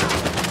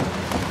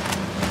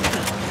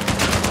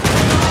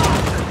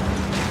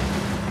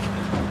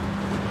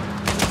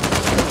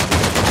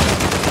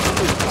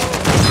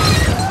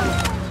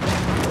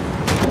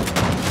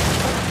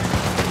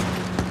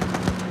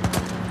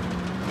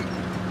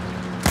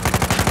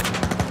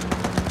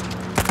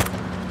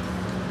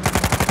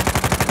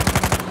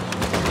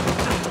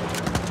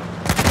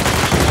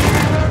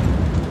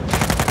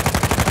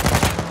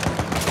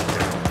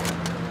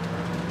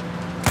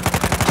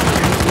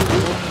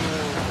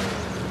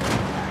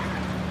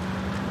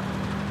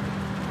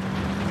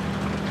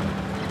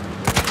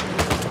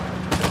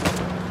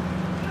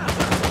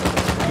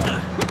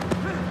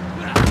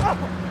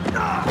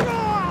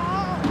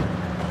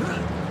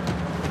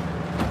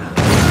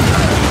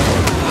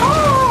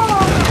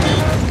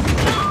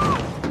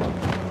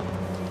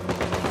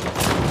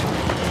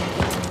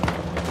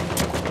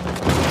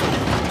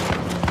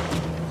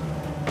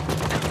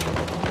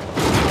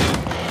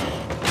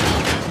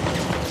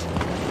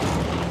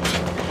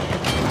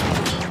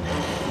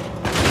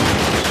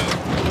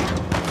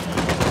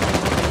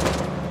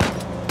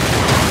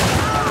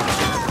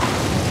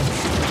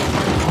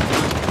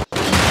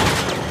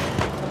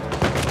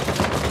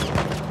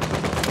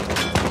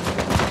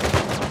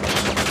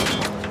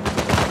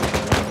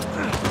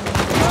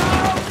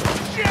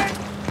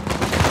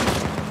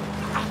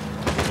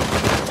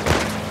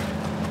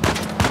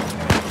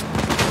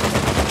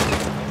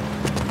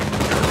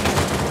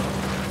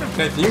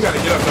 Nathan, you gotta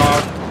get up,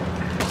 dog.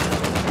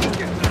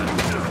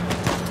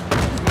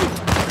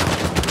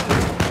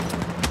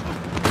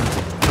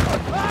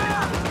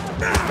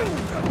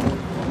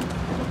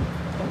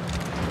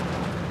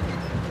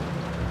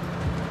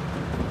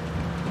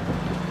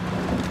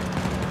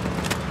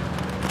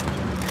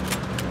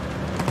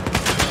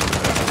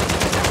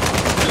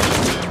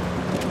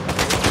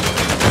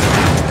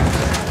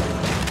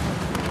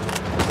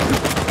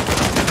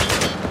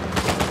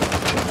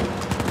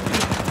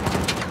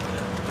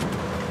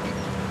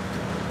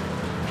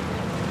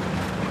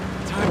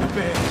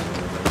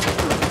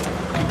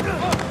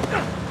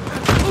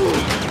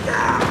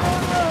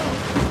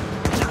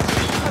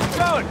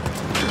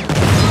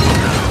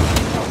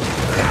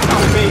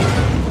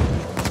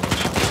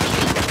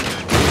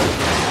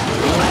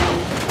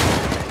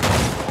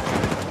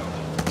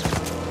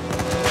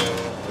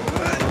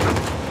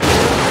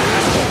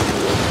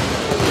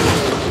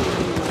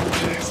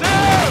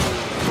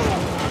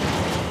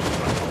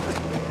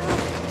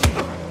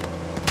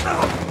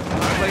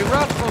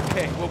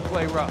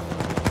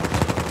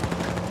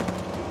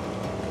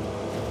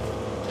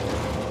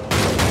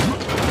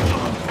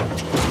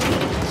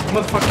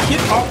 Motherfucker,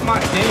 get off my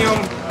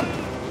damn...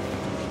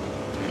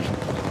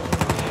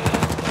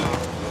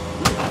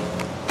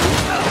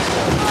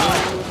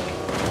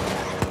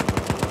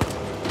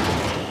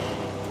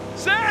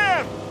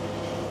 Sam!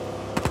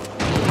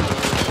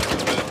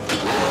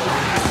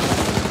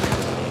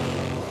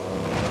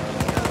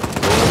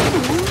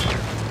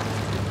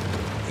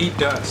 Eat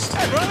dust.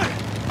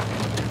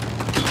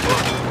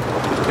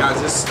 Guys,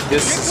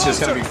 this is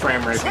just gonna be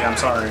frame rapey, I'm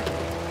sorry.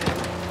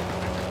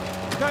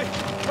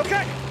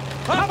 Okay,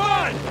 hop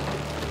on!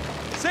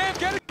 Sam,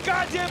 get a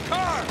goddamn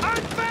car!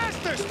 I'm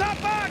faster!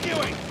 Stop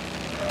arguing!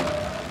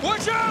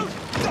 Watch out!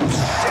 Oh,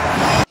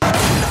 shit!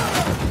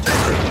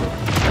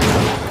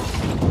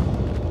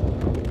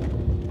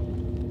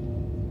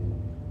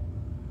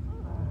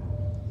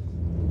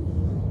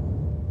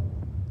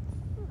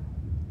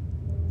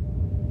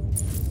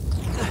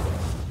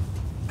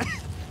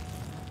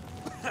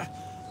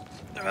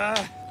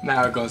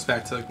 Now it goes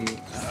back to looking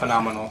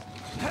phenomenal.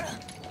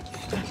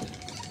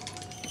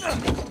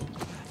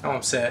 I'm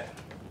upset.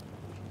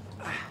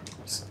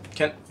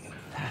 Can...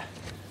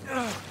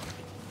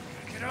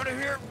 Get out of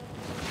here!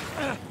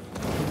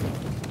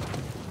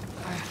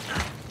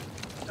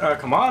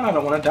 Come on, I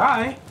don't want to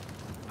die.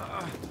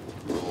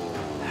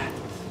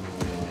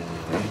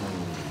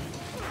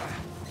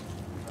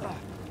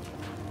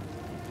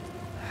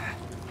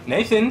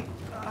 Nathan?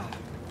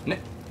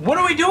 What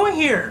are we doing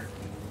here?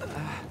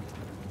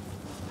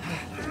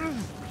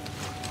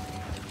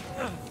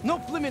 No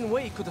blimmin'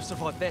 way he could have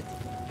survived that.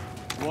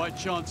 Why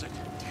chance it?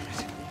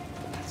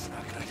 That's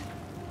not good.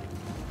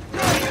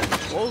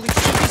 Holy shit,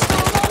 he's still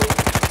alive!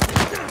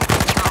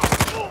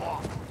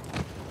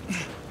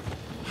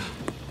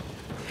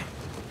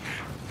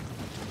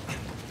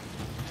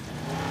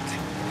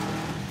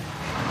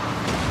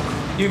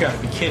 You gotta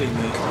be kidding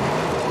me.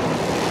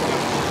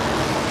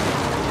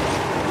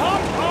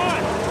 Hop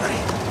on!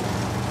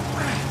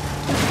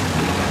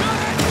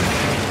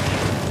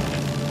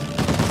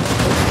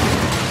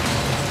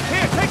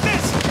 Here, take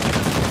this!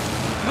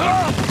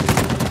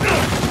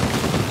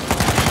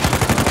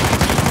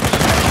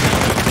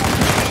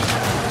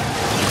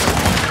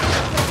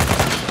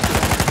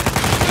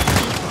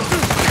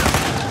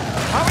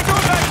 How we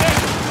doing back there?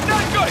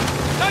 Not good!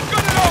 Not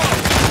good at all!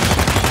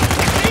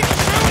 Keep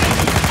shooting!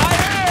 I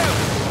am!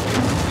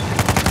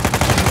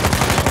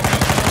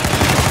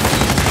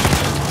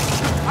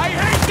 I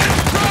hate this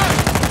truck!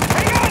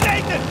 Hang on,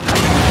 Nathan!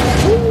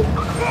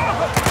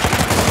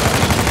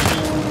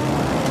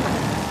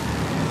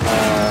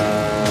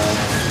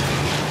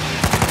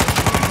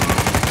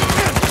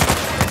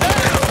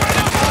 Right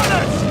up on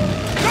us!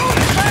 Going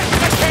as fast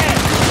as I can!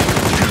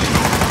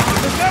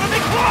 There's gotta be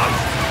close!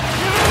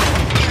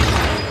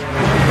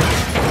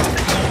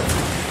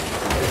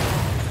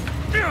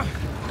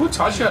 Who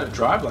taught you how to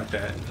drive like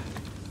that?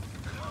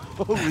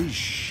 Holy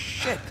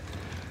shit.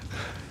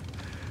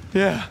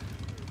 Yeah.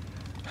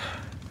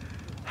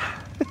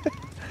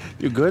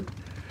 You good?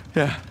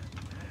 Yeah.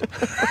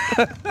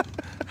 All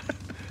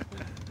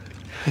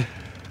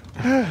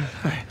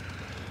right,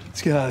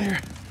 let's get out of here.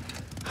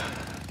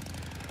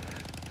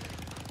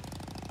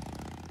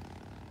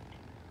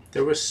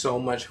 There was so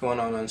much going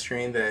on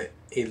screen that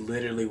it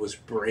literally was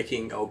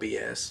breaking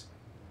OBS.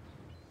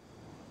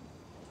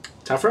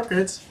 Time for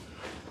upgrades.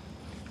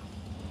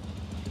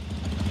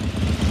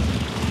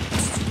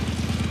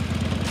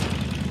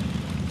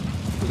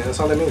 I mean, that's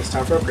all that means.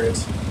 Time for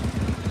upgrades.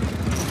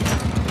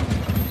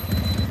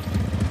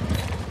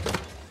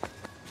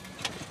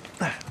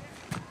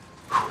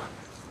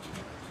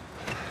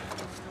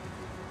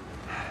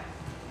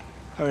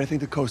 All right, I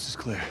think the coast is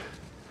clear.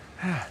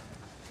 All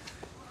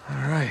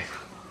right.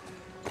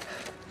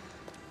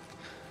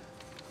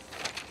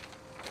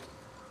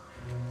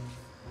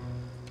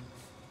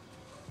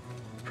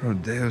 Pro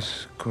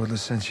Deus Cor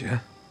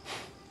Licentia.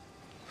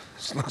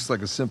 This looks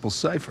like a simple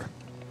cipher.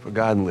 For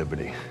God and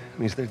liberty. I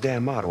mean, it's their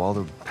damn motto. All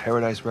the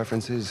paradise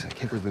references. I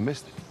can't believe we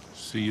missed it.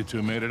 See, you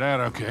two made it out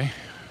okay.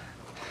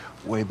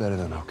 Way better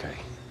than okay.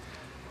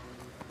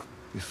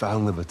 We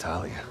found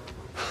Libertalia.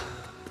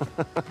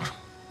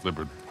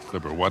 Liber,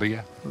 what are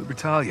you?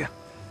 Libertalia.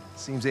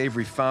 Seems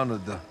Avery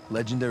founded the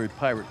legendary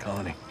pirate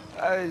colony.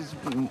 It's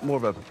more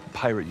of a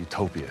pirate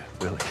utopia,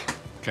 really.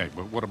 Okay,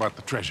 but what about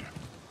the treasure?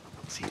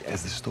 See,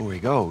 as the story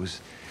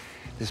goes,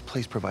 this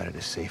place provided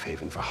a safe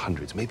haven for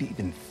hundreds, maybe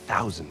even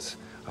thousands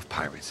of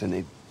pirates,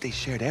 and they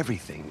shared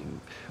everything.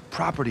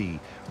 Property,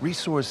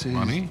 resources.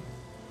 Money?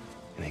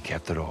 And they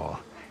kept it all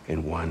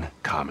in one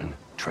common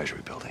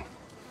treasury building.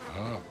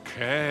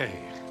 Okay.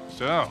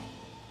 So,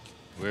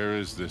 where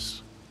is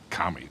this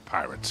commie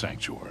pirate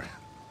sanctuary?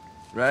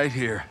 Right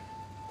here.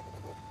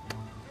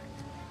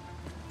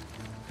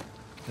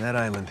 That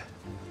island,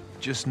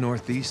 just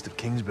northeast of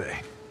Kings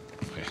Bay.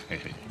 Hey,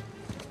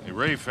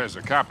 Rafe has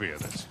a copy of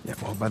this. Yeah,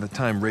 well, by the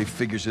time Rafe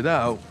figures it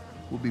out,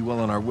 we'll be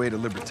well on our way to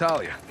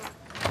Libertalia.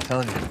 I'm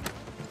telling you,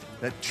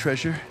 that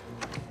treasure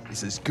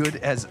is as good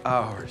as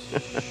ours.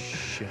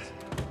 Shit.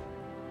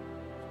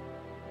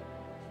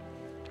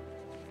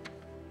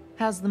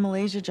 How's the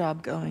Malaysia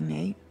job going,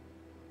 Nate?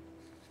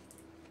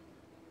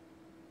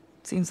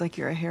 Seems like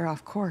you're a hair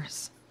off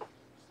course.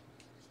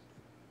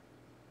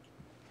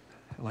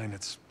 Elaine,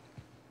 it's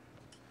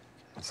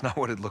not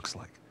what it looks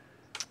like.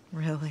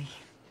 Really?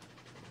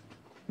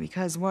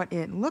 Because what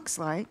it looks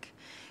like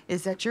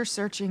is that you're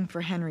searching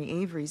for Henry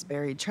Avery's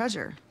buried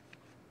treasure.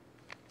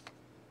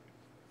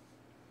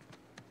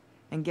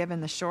 And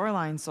given the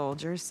shoreline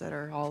soldiers that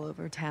are all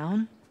over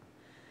town,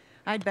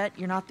 I'd bet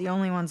you're not the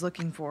only ones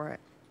looking for it.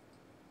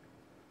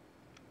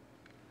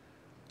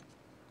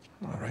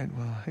 All right,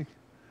 well, I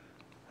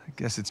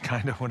guess it's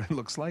kind of what it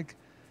looks like.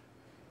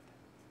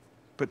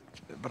 But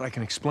I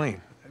can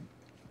explain.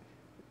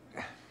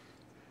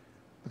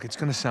 Look, it's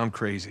gonna sound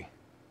crazy.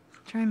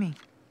 Try me.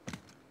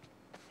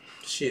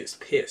 She is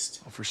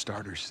pissed. Well, for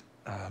starters,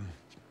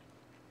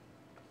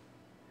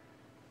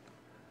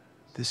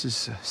 this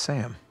is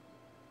Sam.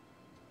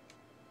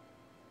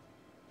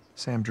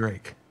 Sam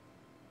Drake.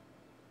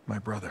 My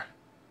brother.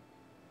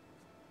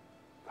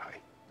 Hi.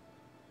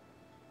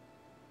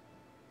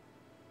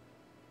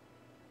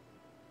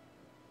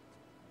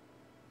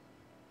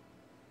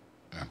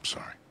 I'm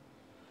sorry.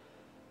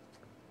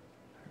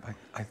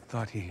 I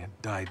thought he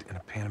had died in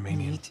a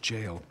Panamanian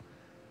jail,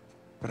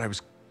 but I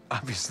was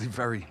obviously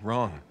very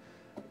wrong.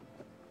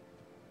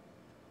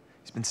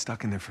 He's been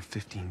stuck in there for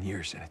 15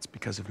 years, and it's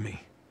because of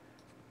me.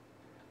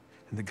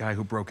 And the guy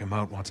who broke him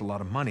out wants a lot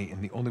of money,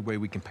 and the only way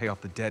we can pay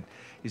off the debt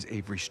is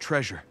Avery's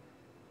treasure.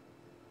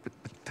 But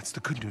that's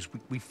the good news.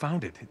 We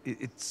found it.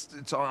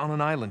 It's on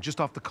an island just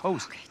off the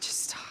coast. Okay,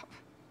 just stop.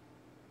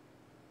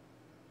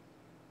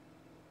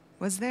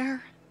 Was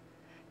there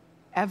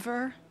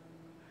ever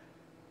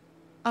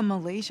a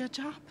Malaysia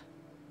job?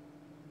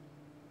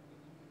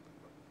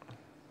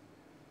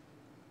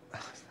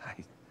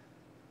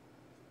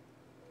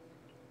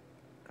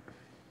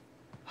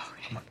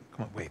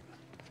 Come on, wait.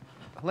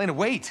 Elena,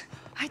 wait!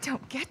 I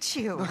don't get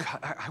you.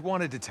 Look, I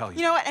wanted to tell you.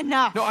 You know what?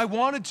 Enough. No, I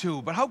wanted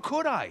to, but how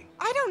could I?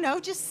 I don't know.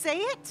 Just say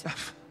it.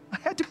 I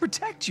had to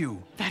protect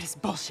you. That is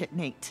bullshit,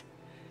 Nate.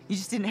 You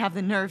just didn't have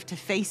the nerve to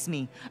face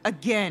me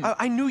again.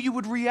 I knew you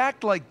would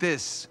react like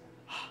this.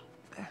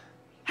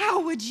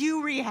 How would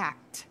you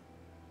react?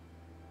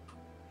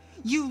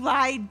 You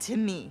lied to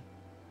me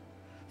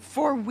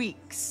for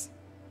weeks.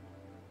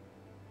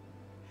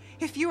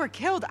 If you were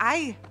killed,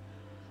 I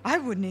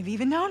wouldn't have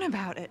even known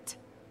about it.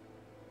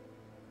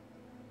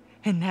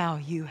 And now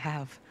you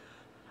have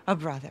a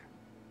brother.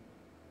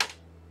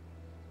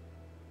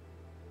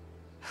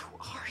 Who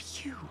are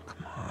you?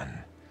 Come on.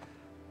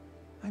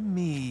 I'm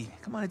me.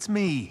 Come on, it's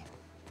me.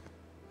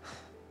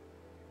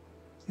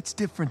 It's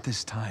different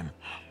this time.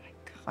 Oh my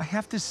God. I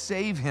have to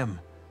save him.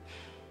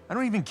 I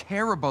don't even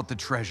care about the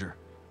treasure.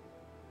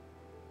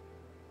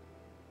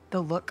 The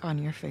look on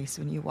your face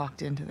when you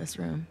walked into this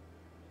room.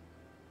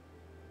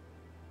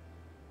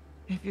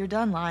 If you're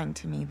done lying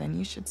to me, then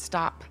you should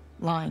stop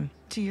lying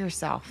to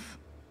yourself.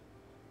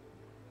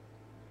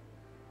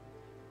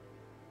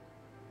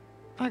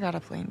 I got a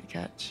plane to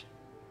catch.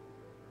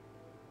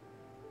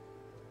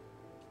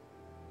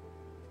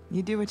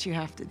 You do what you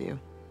have to do.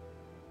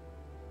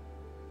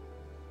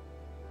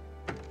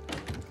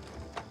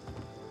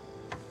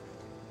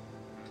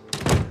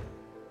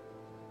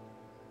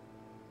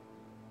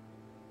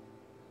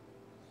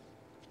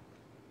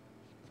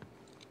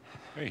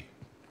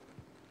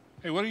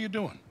 Hey, what are you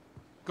doing?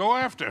 Go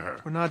after her.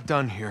 We're not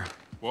done here.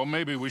 Well,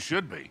 maybe we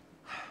should be.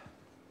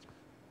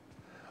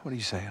 What are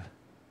you saying?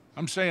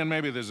 I'm saying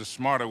maybe there's a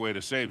smarter way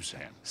to save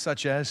Sam.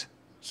 Such as?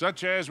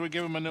 Such as we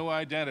give him a new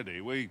identity.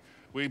 We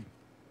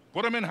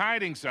put him in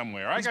hiding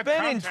somewhere. He's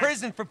been in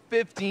prison for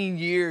 15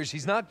 years.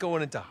 He's not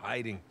going into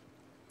hiding.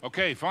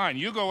 Okay, fine.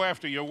 You go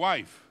after your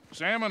wife.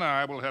 Sam and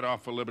I will head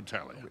off for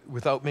Libertalia.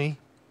 Without me?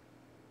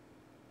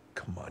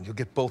 Come on, you'll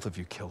get both of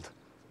you killed.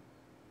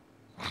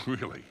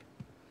 Really?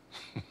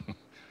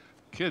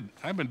 Kid,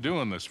 I've been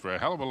doing this for a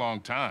hell of a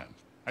long time.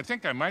 I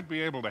think I might be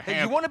able to handle...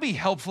 Hey, you want to be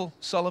helpful,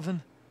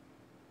 Sullivan?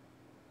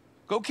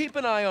 Go keep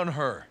an eye on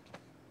her.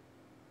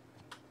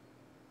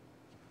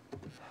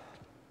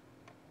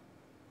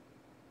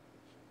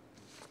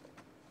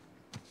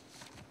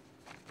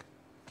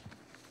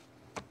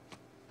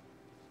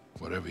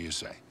 Whatever you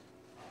say.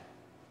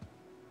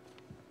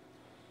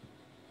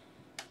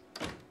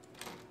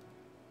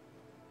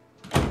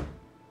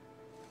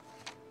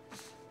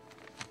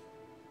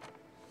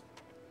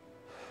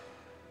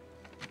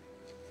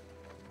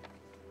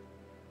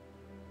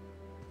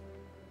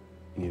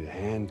 You need a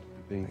hand?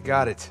 I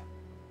got it.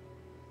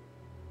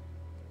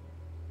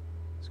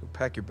 Let's go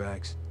pack your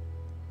bags.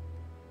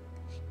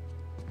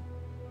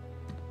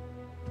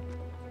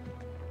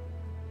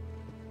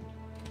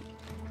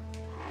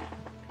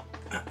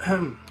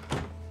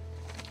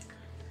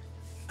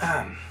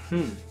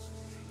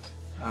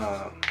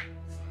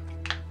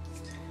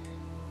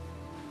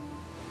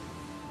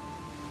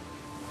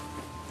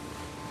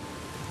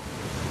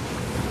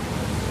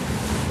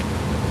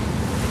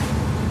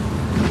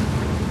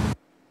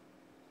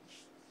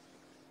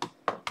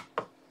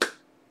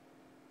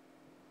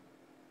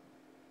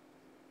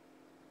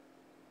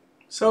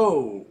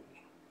 So,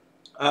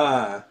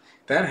 that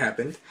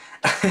happened.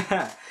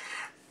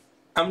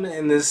 I'm gonna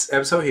end this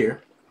episode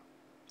here.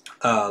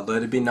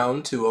 Let it be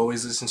known to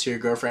always listen to your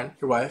girlfriend,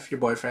 your wife, your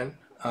boyfriend,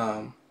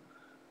 your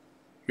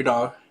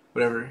dog,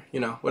 whatever, you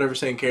know,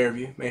 whatever's taking care of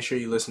you. Make sure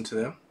you listen to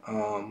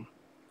them.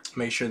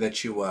 Make sure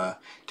that you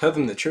tell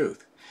them the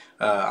truth.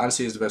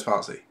 Honesty is the best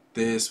policy.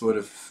 This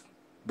would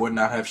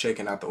not have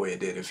shaken out the way it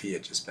did if he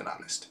had just been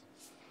honest.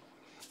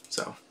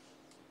 So,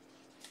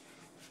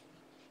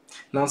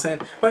 know what I'm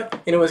saying?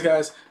 But anyways,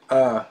 guys,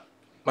 my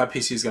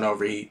PC is gonna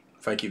overheat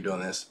if I keep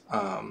doing this.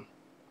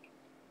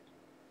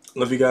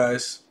 Love you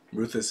guys.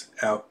 Ruthless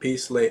out.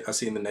 Peace. Late. I'll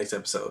see you in the next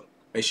episode.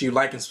 Make sure you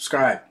like and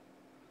subscribe.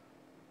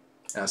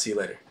 And I'll see you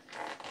later.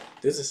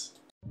 This is